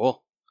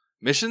 Cool.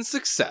 Mission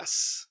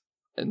success.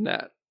 And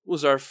that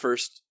was our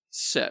first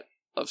set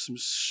of some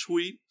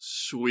sweet,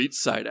 sweet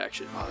side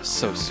action. Oh,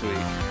 so sweet.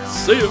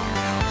 See ya!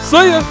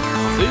 See ya!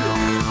 See ya!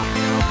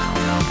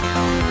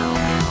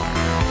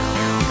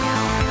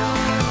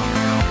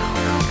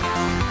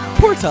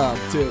 Poor Tom,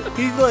 too.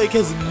 He,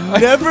 has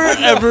never,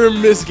 ever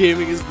missed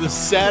gaming. Is the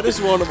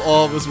saddest one of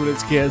all of us when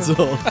it's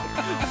canceled.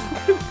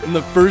 And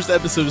the first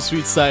episode of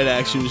Sweet Side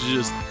Action was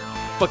just,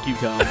 fuck you,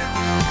 Colin.